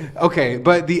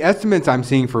 But the estimates I'm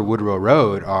seeing for Woodrow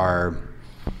Road are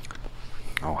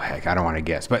Oh heck, I don't want to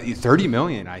guess, but 30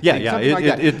 million. I Yeah, think, yeah, something like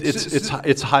that.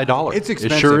 it's high dollar. It's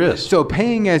expensive. It sure is. So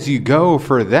paying as you go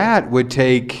for that would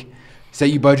take, say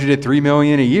you budgeted $3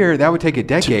 million a year, that would take a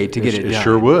decade to get it done. It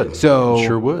sure would. So it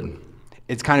sure would.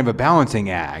 It's kind of a balancing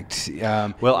act.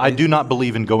 Well, I do not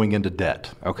believe in going into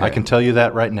debt. Okay. I can tell you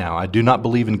that right now. I do not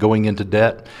believe in going into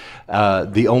debt.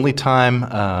 The only time,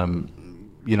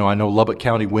 I know Lubbock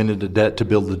County went into debt to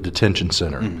build the detention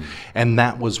center, and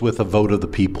that was with a vote of the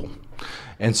people.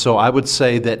 And so I would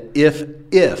say that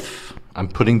if I'm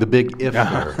putting the big if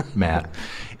there, Matt,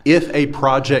 if a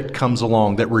project comes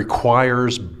along that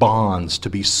requires bonds to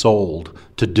be sold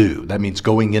to do, that means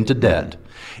going into debt,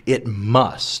 it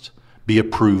must be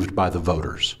approved by the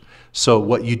voters. So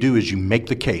what you do is you make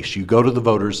the case. You go to the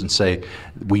voters and say,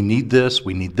 we need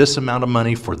this amount of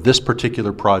money for this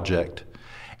particular project.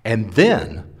 And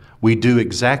then we do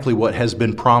exactly what has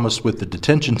been promised with the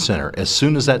detention center. As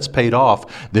soon as that's paid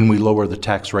off, then we lower the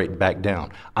tax rate back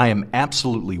down. I am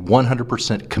absolutely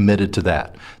 100% committed to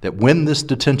that when this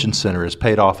detention center is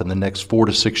paid off in the next 4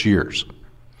 to 6 years,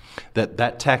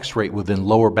 that tax rate will then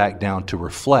lower back down to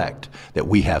reflect that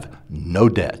we have no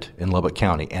debt in Lubbock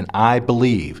County. And I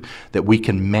believe that we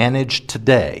can manage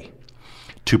today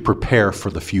to prepare for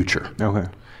the future. Okay.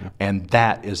 And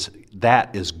that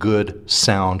is good,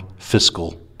 sound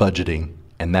fiscal budgeting,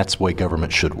 and that's the way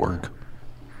government should work.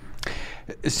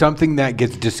 Something that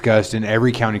gets discussed in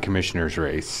every county commissioner's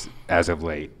race as of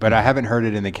late, but I haven't heard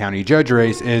it in the county judge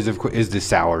race, is the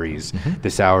salaries. The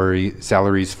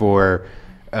salaries for,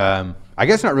 I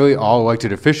guess not really all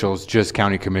elected officials, just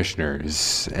county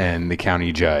commissioners and the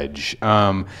county judge.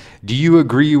 Do you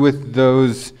agree with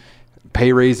those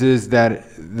pay raises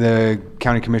that the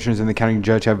county commissioners and the county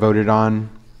judge have voted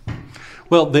on?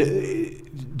 Well,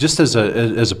 just as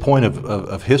a point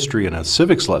of history and a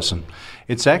civics lesson,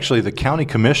 it's actually the county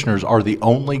commissioners are the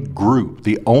only group,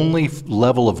 the only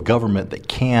level of government that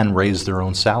can raise their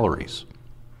own salaries.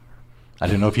 I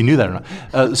didn't know if you knew that or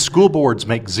not. School boards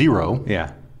make zero.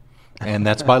 Yeah. And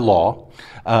that's by law.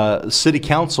 City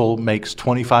council makes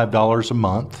 $25 a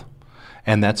month,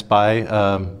 and that's by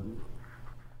law.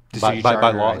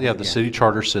 Right? Yeah, the city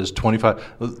charter says 25.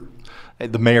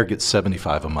 The mayor gets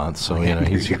 $75 a month, so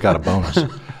he's got a bonus.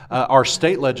 Our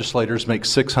state legislators make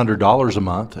 $600 a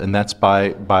month, and that's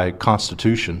by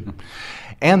Constitution.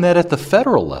 And that at the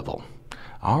federal level,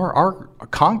 our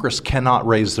Congress cannot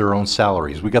raise their own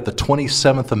salaries. We got the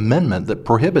 27th Amendment that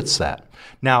prohibits that.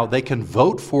 Now, they can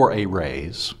vote for a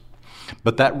raise,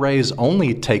 but that raise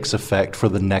only takes effect for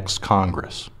the next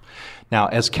Congress. Now,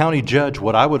 as county judge,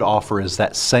 what I would offer is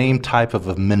that same type of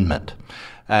amendment.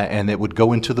 And it would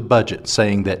go into the budget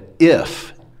saying that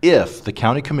if the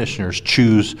county commissioners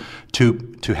choose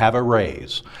to have a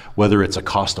raise, whether it's a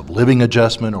cost of living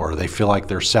adjustment or they feel like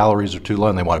their salaries are too low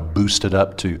and they want to boost it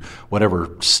up to whatever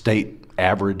state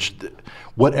average,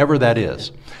 whatever that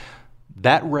is,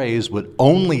 that raise would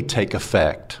only take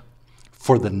effect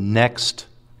for the next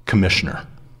commissioner,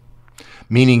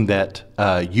 meaning that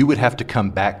you would have to come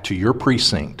back to your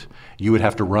precinct. You would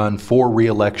have to run for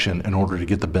re-election in order to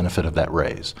get the benefit of that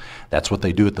raise. That's what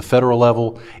they do at the federal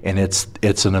level, and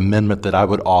it's an amendment that I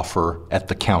would offer at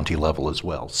the county level as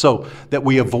well, so that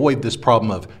we avoid this problem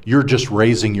of you're just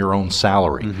raising your own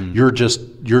salary. Mm-hmm.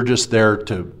 You're just there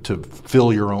to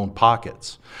fill your own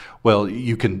pockets. Well,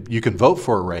 you can vote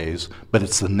for a raise, but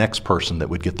it's the next person that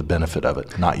would get the benefit of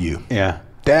it, not you. Yeah.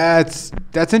 That's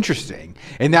interesting,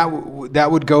 and that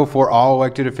would go for all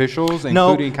elected officials,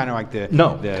 including kind of like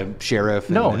the sheriff.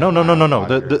 No.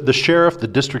 The sheriff, the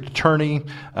district attorney,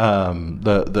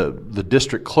 the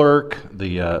district clerk,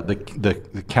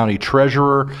 the county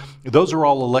treasurer. Those are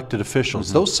all elected officials.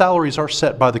 Mm-hmm. Those salaries are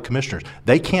set by the commissioners.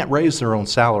 They can't raise their own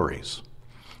salaries.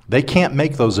 They can't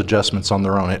make those adjustments on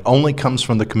their own. It only comes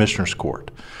from the commissioners' court.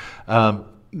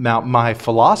 Now, my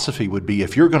philosophy would be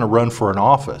if you're going to run for an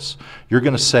office, you're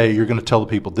going to tell the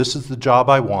people, this is the job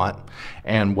I want,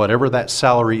 and whatever that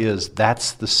salary is,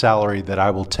 that's the salary that I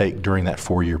will take during that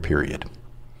 4-year period.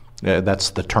 That's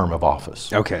the term of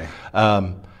office. Okay.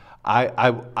 I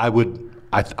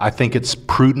think it's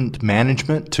prudent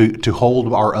management to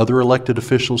hold our other elected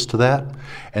officials to that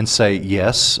and say,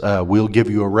 yes, we'll give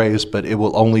you a raise, but it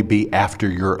will only be after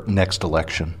your next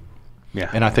election. Yeah.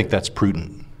 And I think that's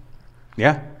prudent.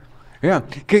 Yeah.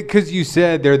 Because you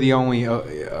said they're the only, they're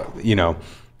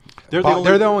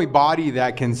the only body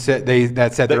that can set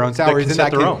their own salaries and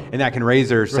that can raise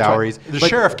their salaries. Right. The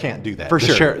sheriff can't do that. For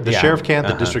sure. The sheriff can't.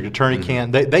 The district attorney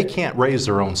can't. They can't raise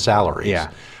their own salaries.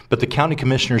 Yeah. but the county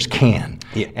commissioners can.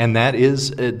 Yeah. And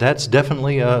that's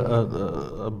definitely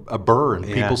a burr in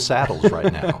people's saddles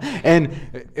right now.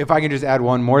 And if I can just add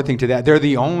one more thing to that, they're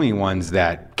the only ones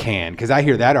that can, because I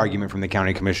hear that argument from the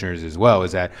county commissioners as well,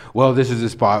 is that, well, this is a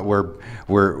spot where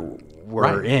we're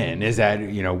Right. in, is that,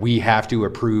 we have to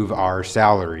approve our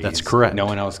salaries. That's correct. No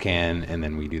one else can, and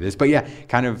then we do this. But yeah,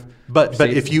 kind of. But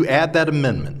if you add that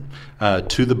amendment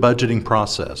to the budgeting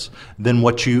process, then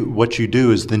what you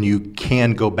do is then you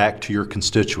can go back to your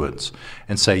constituents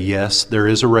and say, yes, there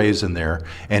is a raise in there,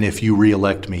 and if you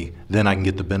reelect me, then I can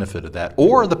get the benefit of that.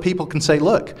 Or the people can say,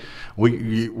 look,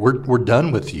 we're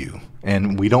done with you,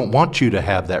 and we don't want you to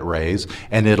have that raise,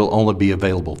 and it'll only be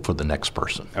available for the next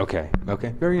person. Okay,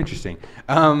 very interesting.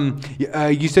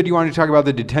 You said you wanted to talk about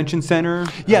the detention center?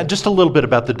 Yeah, just a little bit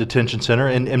about the detention center,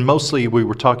 and mostly we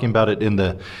were talking about it in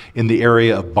the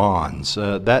area of bonds.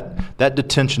 That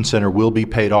detention center will be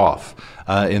paid off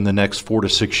in the next 4 to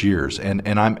 6 years,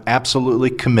 and I'm absolutely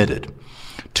committed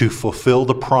to fulfill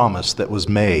the promise that was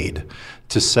made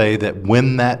to say that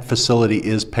when that facility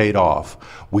is paid off,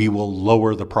 we will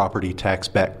lower the property tax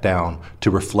back down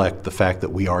to reflect the fact that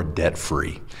we are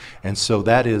debt-free. And so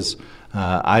that is,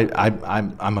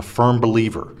 I'm a firm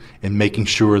believer in making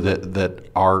sure that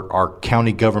our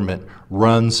county government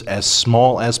runs as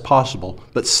small as possible,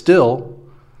 but still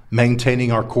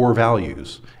maintaining our core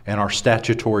values and our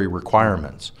statutory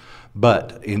requirements.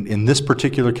 But in this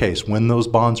particular case, when those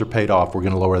bonds are paid off, we're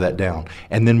going to lower that down.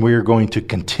 And then we're going to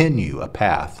continue a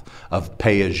path of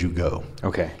pay as you go.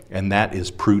 Okay. And that is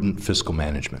prudent fiscal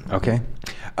management. Okay.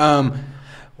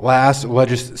 Last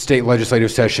state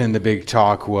legislative session, the big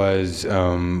talk was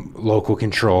local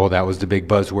control. That was the big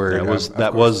buzzword.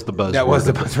 That was the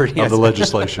buzzword yes. of the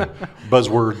legislation.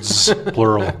 Buzzwords,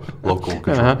 plural, local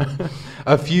control.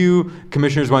 A few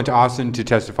commissioners went to Austin to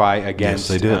testify against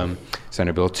Yes, they did.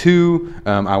 Senate Bill 2.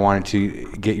 I wanted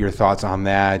to get your thoughts on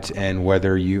that and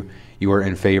whether you are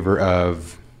in favor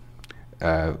of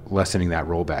lessening that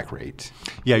rollback rate.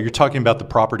 Yeah, you're talking about the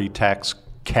property tax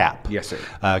cap. Yes,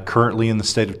 sir. Currently in the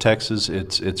state of Texas,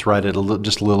 it's right at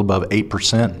just a little above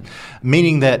 8%,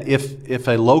 meaning that if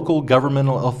a local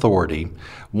governmental authority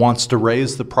wants to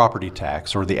raise the property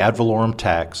tax or the ad valorem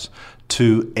tax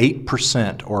to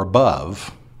 8% or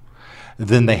above,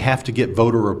 then they have to get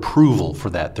voter approval for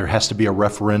that. There has to be a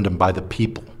referendum by the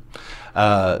people.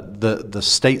 The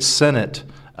state Senate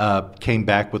came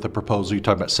back with a proposal. You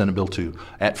talk about Senate Bill 2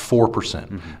 at 4%.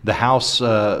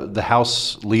 Mm-hmm. The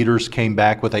House leaders came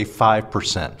back with a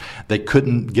 5%. They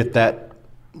couldn't get that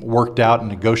worked out and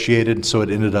negotiated, and so it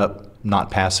ended up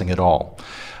not passing at all.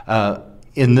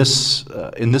 In this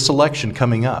election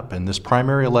coming up, in this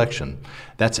primary election,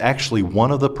 that's actually one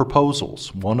of the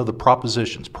proposals, one of the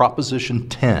propositions. Proposition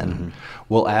 10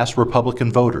 will ask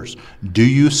Republican voters, do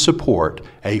you support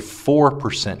a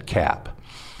 4% cap?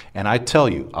 And I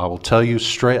will tell you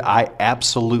straight, I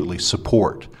absolutely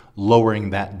support lowering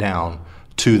that down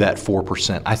to that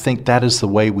 4%. I think that is the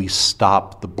way we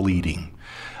stop the bleeding.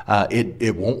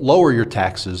 It won't lower your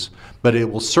taxes, but it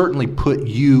will certainly put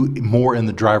you more in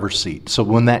the driver's seat. So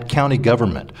when that county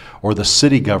government or the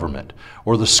city government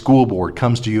or the school board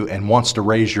comes to you and wants to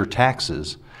raise your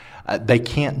taxes, they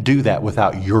can't do that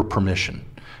without your permission.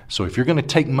 So if you're going to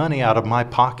take money out of my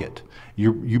pocket,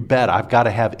 you bet I've got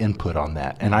to have input on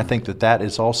that. And I think that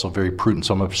is also very prudent.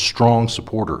 So I'm a strong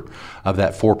supporter of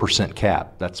that 4%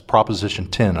 cap. That's Proposition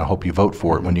 10. I hope you vote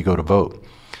for it when you go to vote.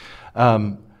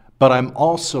 But I'm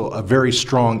also a very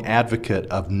strong advocate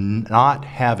of not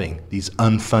having these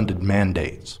unfunded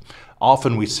mandates.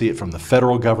 Often we see it from the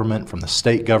federal government, from the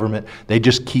state government. They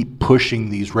just keep pushing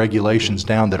these regulations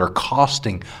down that are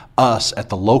costing us at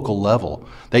the local level.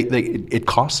 It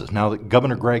costs us. Now,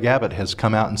 Governor Greg Abbott has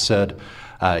come out and said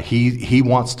he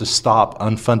wants to stop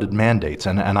unfunded mandates,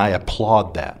 and I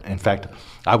applaud that. In fact,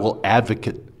 I will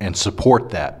advocate and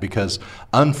support that because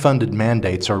unfunded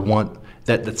mandates are one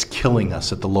that's killing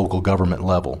us at the local government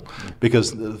level,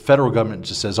 because the federal government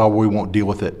just says, oh, we won't deal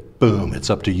with it. Boom, it's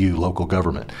up to you, local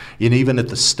government. And even at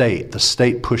the state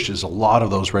pushes a lot of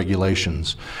those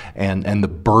regulations and the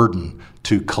burden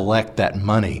to collect that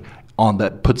money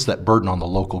puts that burden on the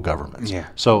local governments. Yeah.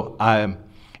 So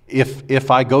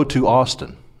if I go to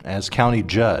Austin as county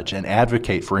judge and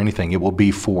advocate for anything, it will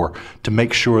be to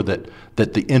make sure that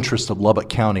the interests of Lubbock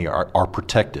County are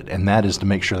protected, and that is to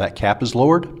make sure that cap is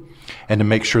lowered and to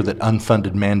make sure that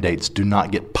unfunded mandates do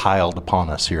not get piled upon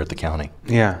us here at the county.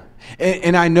 Yeah.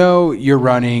 And I know you're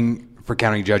running for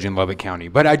county judge in Lubbock County,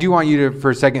 but I do want you to,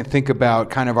 for a second, think about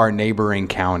kind of our neighboring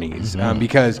counties,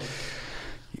 because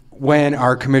when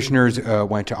our commissioners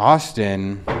went to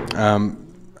Austin,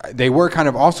 they were kind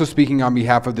of also speaking on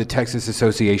behalf of the Texas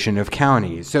Association of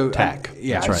Counties. So TAC.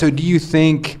 Yeah. That's right. So do you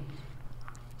think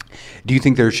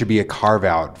there should be a carve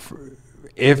out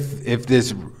if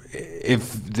this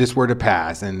were to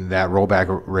pass and that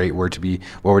rollback rate were to be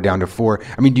lowered down to 4?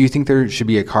 I mean, do you think there should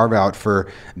be a carve out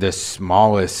for the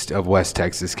smallest of West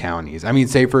Texas counties? I mean,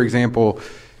 say for example,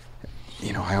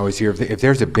 I always hear if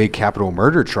there's a big capital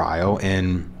murder trial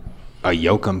in a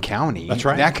Yoakum County, that's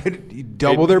right, that could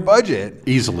double their budget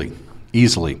easily.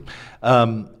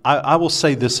 I will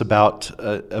say this about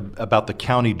the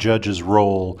county judge's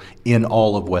role in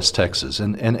all of West Texas,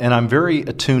 and I'm very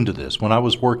attuned to this. When I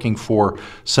was working for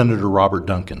Senator Robert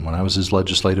Duncan, when I was his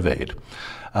legislative aide,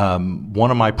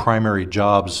 one of my primary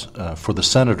jobs for the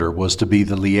senator was to be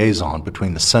the liaison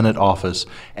between the Senate office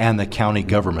and the county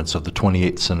governments of the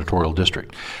 28th Senatorial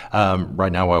District.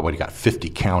 Right now, we got 50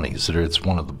 counties. It's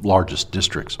one of the largest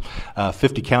districts.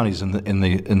 50 counties in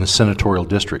the Senatorial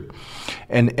District,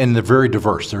 and they're very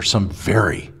diverse. There's some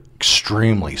very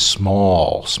extremely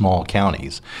small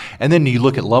counties, and then you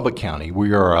look at Lubbock County.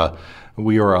 We are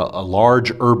a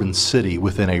large urban city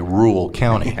within a rural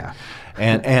county. Yeah.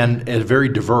 And very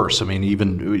diverse. I mean,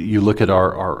 even you look at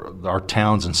our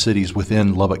towns and cities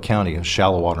within Lubbock County, and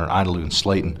Shallowater, and Idalou, and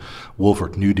Slayton,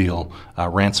 Wolford, New Deal,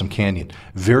 Ransom Canyon,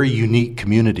 very unique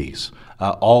communities,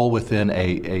 all within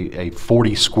a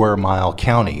 40 square mile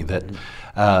county that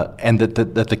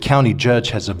the county judge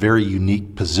has a very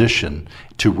unique position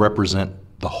to represent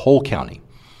the whole county.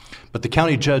 But the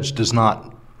county judge does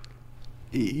not.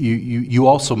 You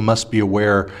also must be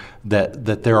aware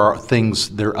that there are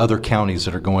other counties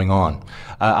that are going on.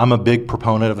 I'm a big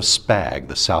proponent of a SPAG,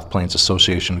 the South Plains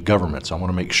Association of Governments. I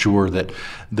want to make sure that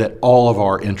all of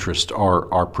our interests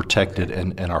are protected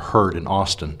and are heard in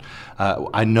Austin.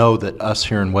 I know that us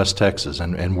here in West Texas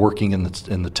and working in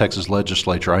the Texas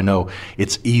legislature, I know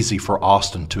it's easy for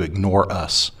Austin to ignore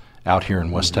us out here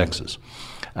in West Texas.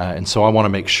 And so I want to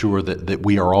make sure that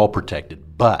we are all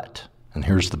protected. But, and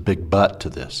here's the big but to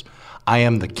this, I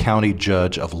am the county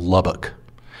judge of Lubbock.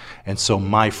 And so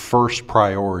my first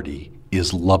priority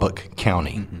is Lubbock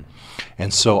County. Mm-hmm.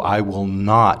 And so I will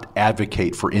not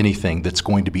advocate for anything that's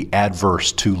going to be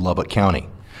adverse to Lubbock County.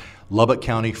 Lubbock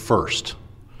County first.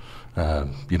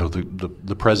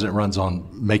 The president runs on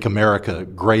Make America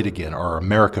Great Again, or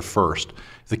America First.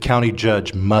 The county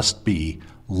judge must be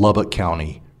Lubbock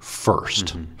County first.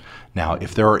 Mm-hmm. Now,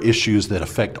 if there are issues that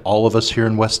affect all of us here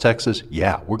in West Texas,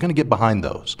 yeah, we're going to get behind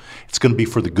those. It's going to be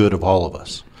for the good of all of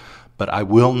us. But I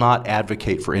will not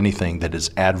advocate for anything that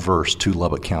is adverse to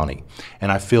Lubbock County. And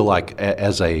I feel like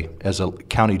as a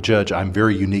county judge, I'm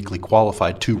very uniquely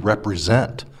qualified to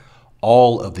represent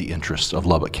all of the interests of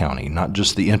Lubbock County, not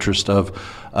just the interest of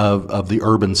the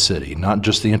urban city, not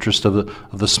just the interest of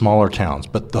the smaller towns,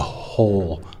 but the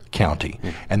whole county.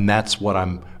 And that's what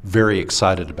I'm very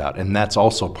excited about. And that's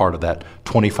also part of that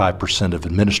 25% of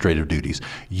administrative duties.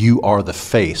 You are the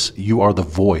face, you are the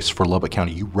voice for Lubbock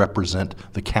County. You represent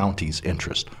the county's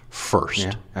interest first.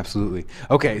 Yeah, absolutely.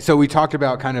 Okay, so we talked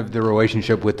about kind of the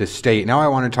relationship with the state. Now I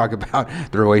want to talk about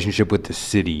the relationship with the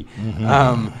city.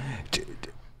 Mm-hmm.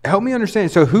 Help me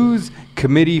understand. So who's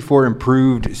Committee for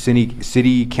Improved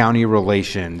City-County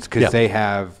Relations? Because they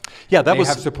have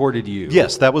supported you.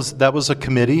 Yes, that was a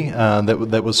committee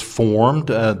that was formed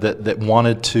that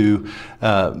wanted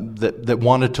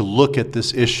to look at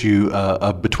this issue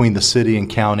between the city and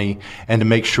county, and to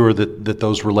make sure that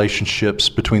those relationships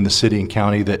between the city and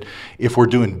county, that if we're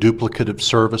doing duplicative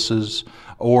services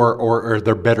or are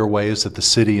there better ways that the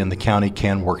city and the county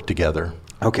can work together.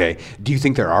 Okay. Do you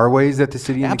think there are ways that the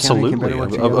city and the county can better work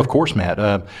together? Of course, Matt.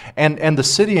 And the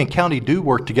city and county do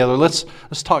work together. Let's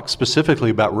talk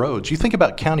specifically about roads. You think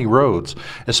about county roads,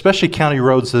 especially county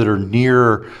roads that are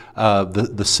near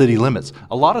the city limits.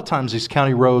 A lot of times these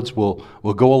county roads will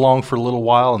go along for a little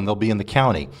while and they'll be in the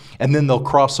county, and then they'll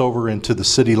cross over into the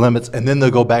city limits, and then they'll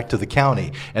go back to the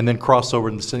county and then cross over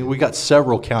into the city. We got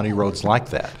several county roads like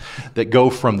that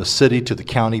go from the city to the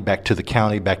county, back to the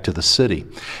county, back to the city.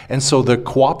 And so the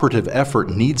cooperative effort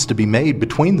needs to be made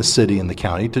between the city and the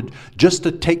county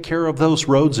to take care of those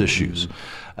roads issues.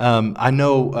 I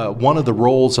know one of the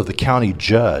roles of the county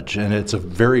judge, and it's a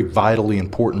very vitally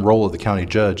important role of the county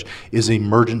judge, is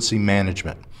emergency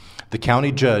management. The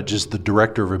county judge is the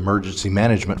director of emergency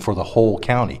management for the whole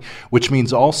county, which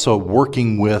means also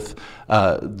working with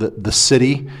the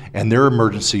city and their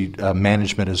emergency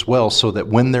management as well, so that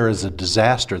when there is a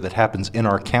disaster that happens in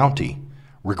our county,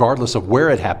 regardless of where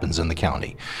it happens in the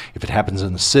county. If it happens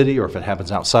in the city or if it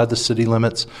happens outside the city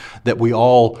limits, that we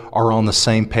all are on the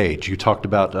same page. You talked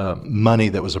about money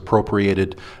that was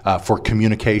appropriated for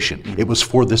communication. It was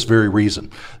for this very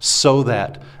reason, so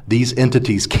that these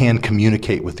entities can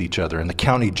communicate with each other. And the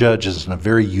county judge is in a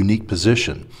very unique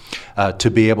position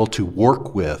to be able to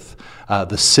work with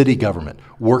the city government,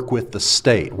 work with the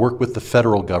state, work with the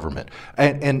federal government,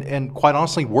 and quite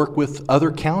honestly, work with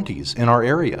other counties in our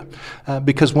area.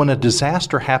 Because when a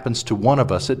disaster happens to one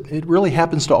of us, it really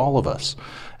happens to all of us.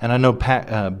 And I know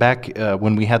back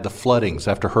when we had the floodings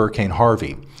after Hurricane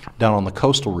Harvey down on the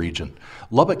coastal region,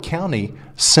 Lubbock County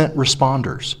sent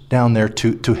responders down there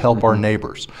to help our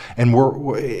neighbors. And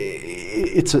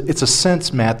it's a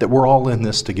sense, Matt, that we're all in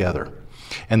this together.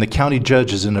 And the county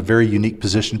judge is in a very unique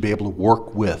position to be able to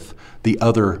work with the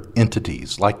other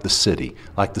entities, like the city,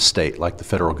 like the state, like the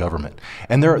federal government.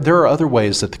 And there are other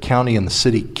ways that the county and the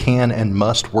city can and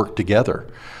must work together,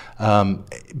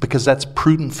 because that's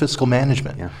prudent fiscal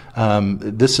management.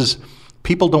 Yeah.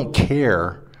 People don't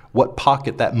care what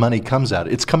pocket that money comes out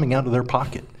of. It's coming out of their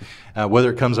pocket.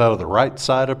 Whether it comes out of the right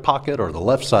side of the pocket or the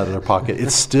left side of their pocket,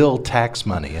 it's still tax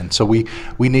money. And so we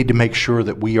need to make sure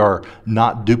that we are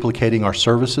not duplicating our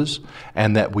services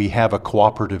and that we have a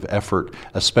cooperative effort,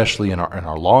 especially in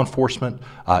our law enforcement,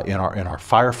 in our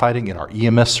firefighting, in our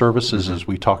EMS services, as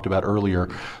we talked about earlier,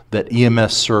 that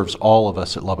EMS serves all of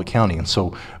us at Lubbock County. And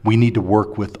so we need to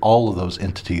work with all of those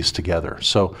entities together.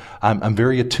 So I'm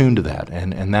very attuned to that.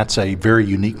 And that's a very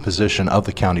unique position of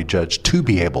the county judge to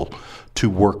be able to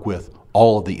work with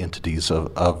all of the entities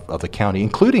of the county,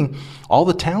 including all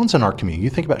the towns in our community. You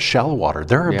think about Shallowater.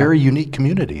 They're a very unique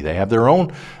community. They have their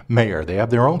own mayor. They have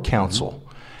their own council.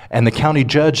 And the county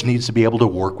judge needs to be able to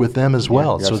work with them as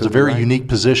well. So it's a very unique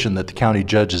position that the county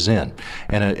judge is in,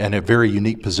 and a very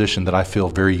unique position that I feel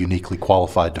very uniquely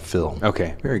qualified to fill.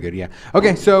 Okay, very good, yeah.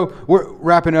 Okay, so we're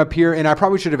wrapping up here, and I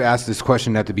probably should have asked this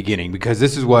question at the beginning, because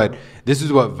this is what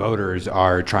voters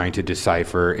are trying to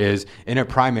decipher, is in a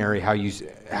primary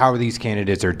how these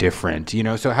candidates are different.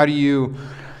 So how do you,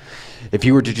 if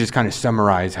you were to just kind of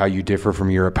summarize how you differ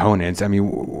from your opponents, I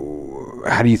mean,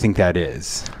 how do you think that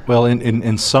is? Well,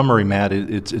 in summary, Matt,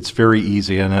 it's very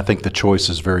easy, and I think the choice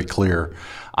is very clear.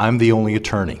 I'm the only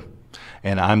attorney,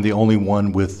 and I'm the only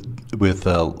one with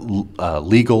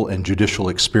legal and judicial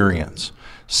experience.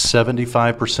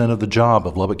 75% of the job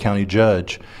of Lubbock County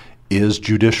Judge is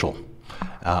judicial.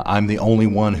 I'm the only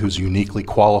one who's uniquely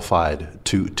qualified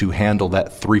to handle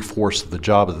that 3/4 of the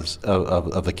job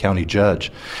of the county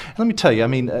judge. And let me tell you, I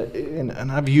mean,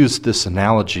 and I've used this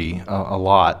analogy a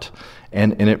lot,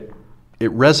 and it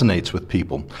resonates with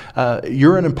people.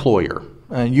 You're an employer.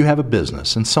 You have a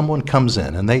business, and someone comes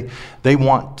in, and they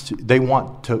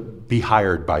want to be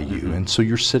hired by you, and so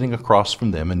you're sitting across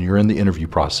from them, and you're in the interview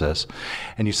process,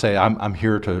 and you say, "I'm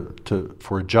here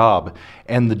for a job,"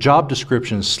 and the job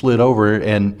description is slid over,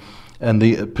 and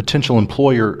the potential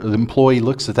employee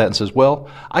looks at that and says, "Well,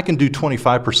 I can do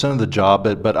 25% of the job,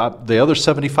 but the other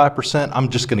 75%, I'm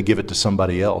just going to give it to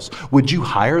somebody else." Would you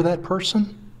hire that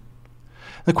person?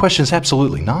 The question is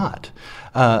absolutely not.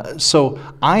 So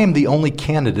I am the only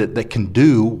candidate that can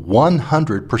do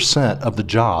 100% of the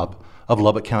job of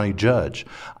Lubbock County Judge.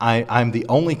 I'm the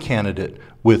only candidate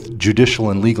with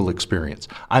judicial and legal experience.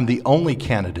 I'm the only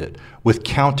candidate with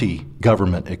county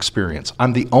government experience.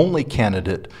 I'm the only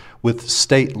candidate with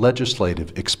state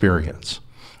legislative experience.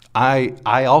 I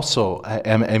also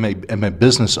am a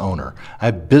business owner. I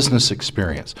have business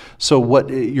experience. So what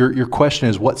your question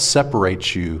is, what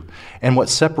separates you? And what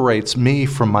separates me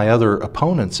from my other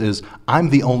opponents is I'm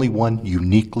the only one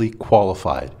uniquely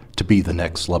qualified to be the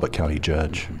next Lubbock County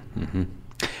Judge. Mm-hmm.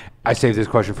 I saved this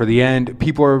question for the end.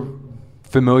 People are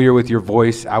familiar with your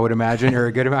voice, I would imagine, or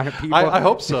a good amount of people. I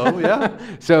hope so, yeah.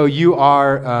 So you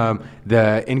are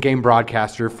the in-game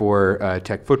broadcaster for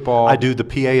Tech football. I do the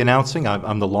PA announcing.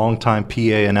 I'm the longtime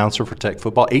PA announcer for Tech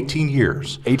football. 18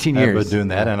 years. 18 years. I've been doing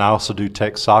that, and I also do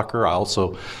Tech soccer. I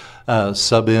also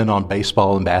sub in on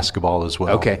baseball and basketball as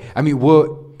well. Okay. I mean,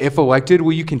 if elected,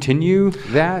 will you continue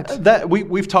that?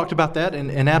 We've talked about that,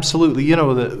 and absolutely.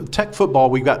 The Tech football,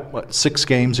 we've got 6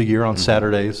 games a year on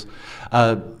Saturdays.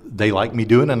 They like me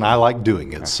doing it, and I like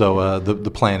doing it. So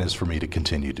the plan is for me to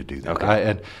continue to do that.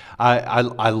 Okay.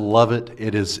 I love it.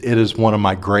 It is one of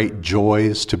my great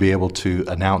joys to be able to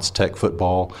announce Tech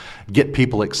football, get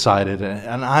people excited,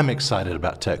 and I'm excited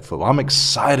about Tech football. I'm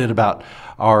excited about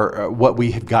what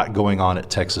we have got going on at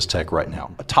Texas Tech right now,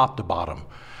 top to bottom.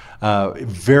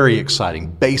 Very exciting.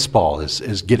 Baseball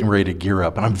is getting ready to gear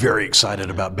up, and I'm very excited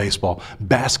about baseball.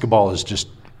 Basketball is just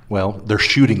Well, they're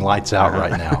shooting lights out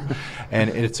right now. And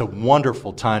it's a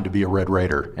wonderful time to be a Red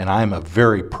Raider, and I am a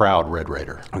very proud Red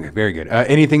Raider. Okay, very good.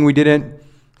 Anything we didn't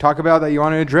talk about that you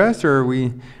want to address, or are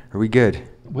we good?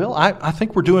 Well, I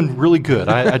think we're doing really good.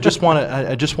 I just want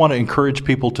to encourage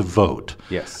people to vote.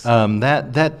 Yes. When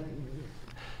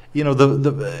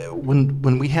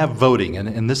we have voting,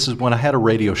 and this is when I had a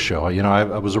radio show. I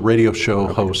was a radio show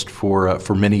host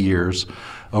for many years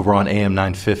over on AM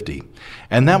 950,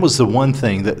 and that was the one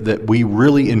thing that we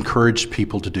really encouraged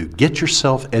people to do: get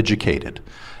yourself educated.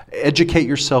 Educate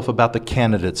yourself about the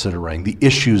candidates that are running, the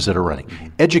issues that are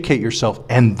running. Educate yourself,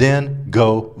 and then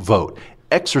go vote.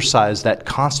 Exercise that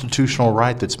constitutional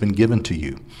right that's been given to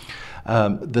you.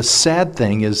 The sad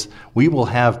thing is we will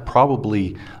have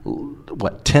probably,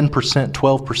 10%,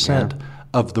 12%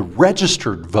 of the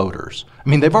registered voters. I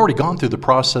mean, they've already gone through the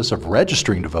process of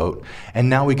registering to vote, and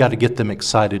now we got to get them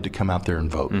excited to come out there and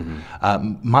vote.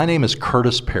 My name is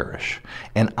Curtis Parrish,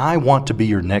 and I want to be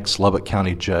your next Lubbock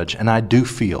County Judge, and I do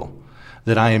feel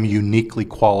that I am uniquely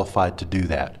qualified to do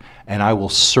that. And I will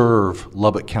serve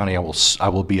Lubbock County. I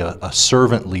will be a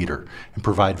servant leader and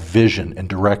provide vision and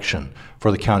direction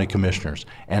for the county commissioners.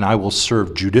 And I will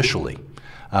serve judicially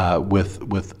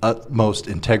with utmost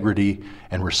integrity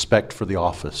and respect for the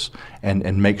office,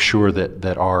 and make sure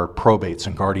that our probates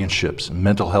and guardianships and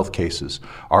mental health cases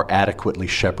are adequately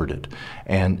shepherded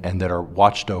and that are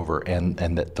watched over and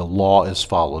that the law is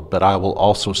followed. But I will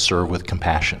also serve with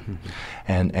compassion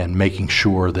and making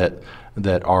sure that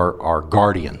our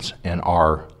guardians and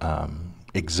our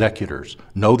executors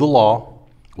know the law,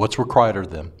 what's required of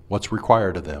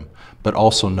them, but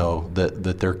also know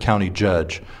that their county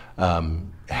judge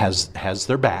has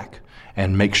their back,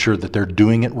 and make sure that they're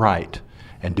doing it right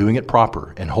and doing it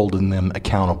proper and holding them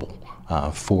accountable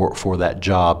for that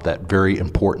job, that very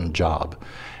important job.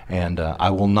 And I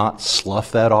will not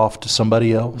slough that off to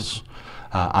somebody else.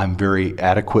 I'm very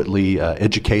adequately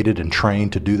educated and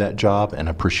trained to do that job, and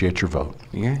appreciate your vote.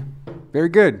 Yeah, very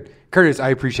good. Curtis, I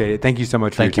appreciate it. Thank you so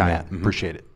much for your time. Thank you, Matt. Appreciate it.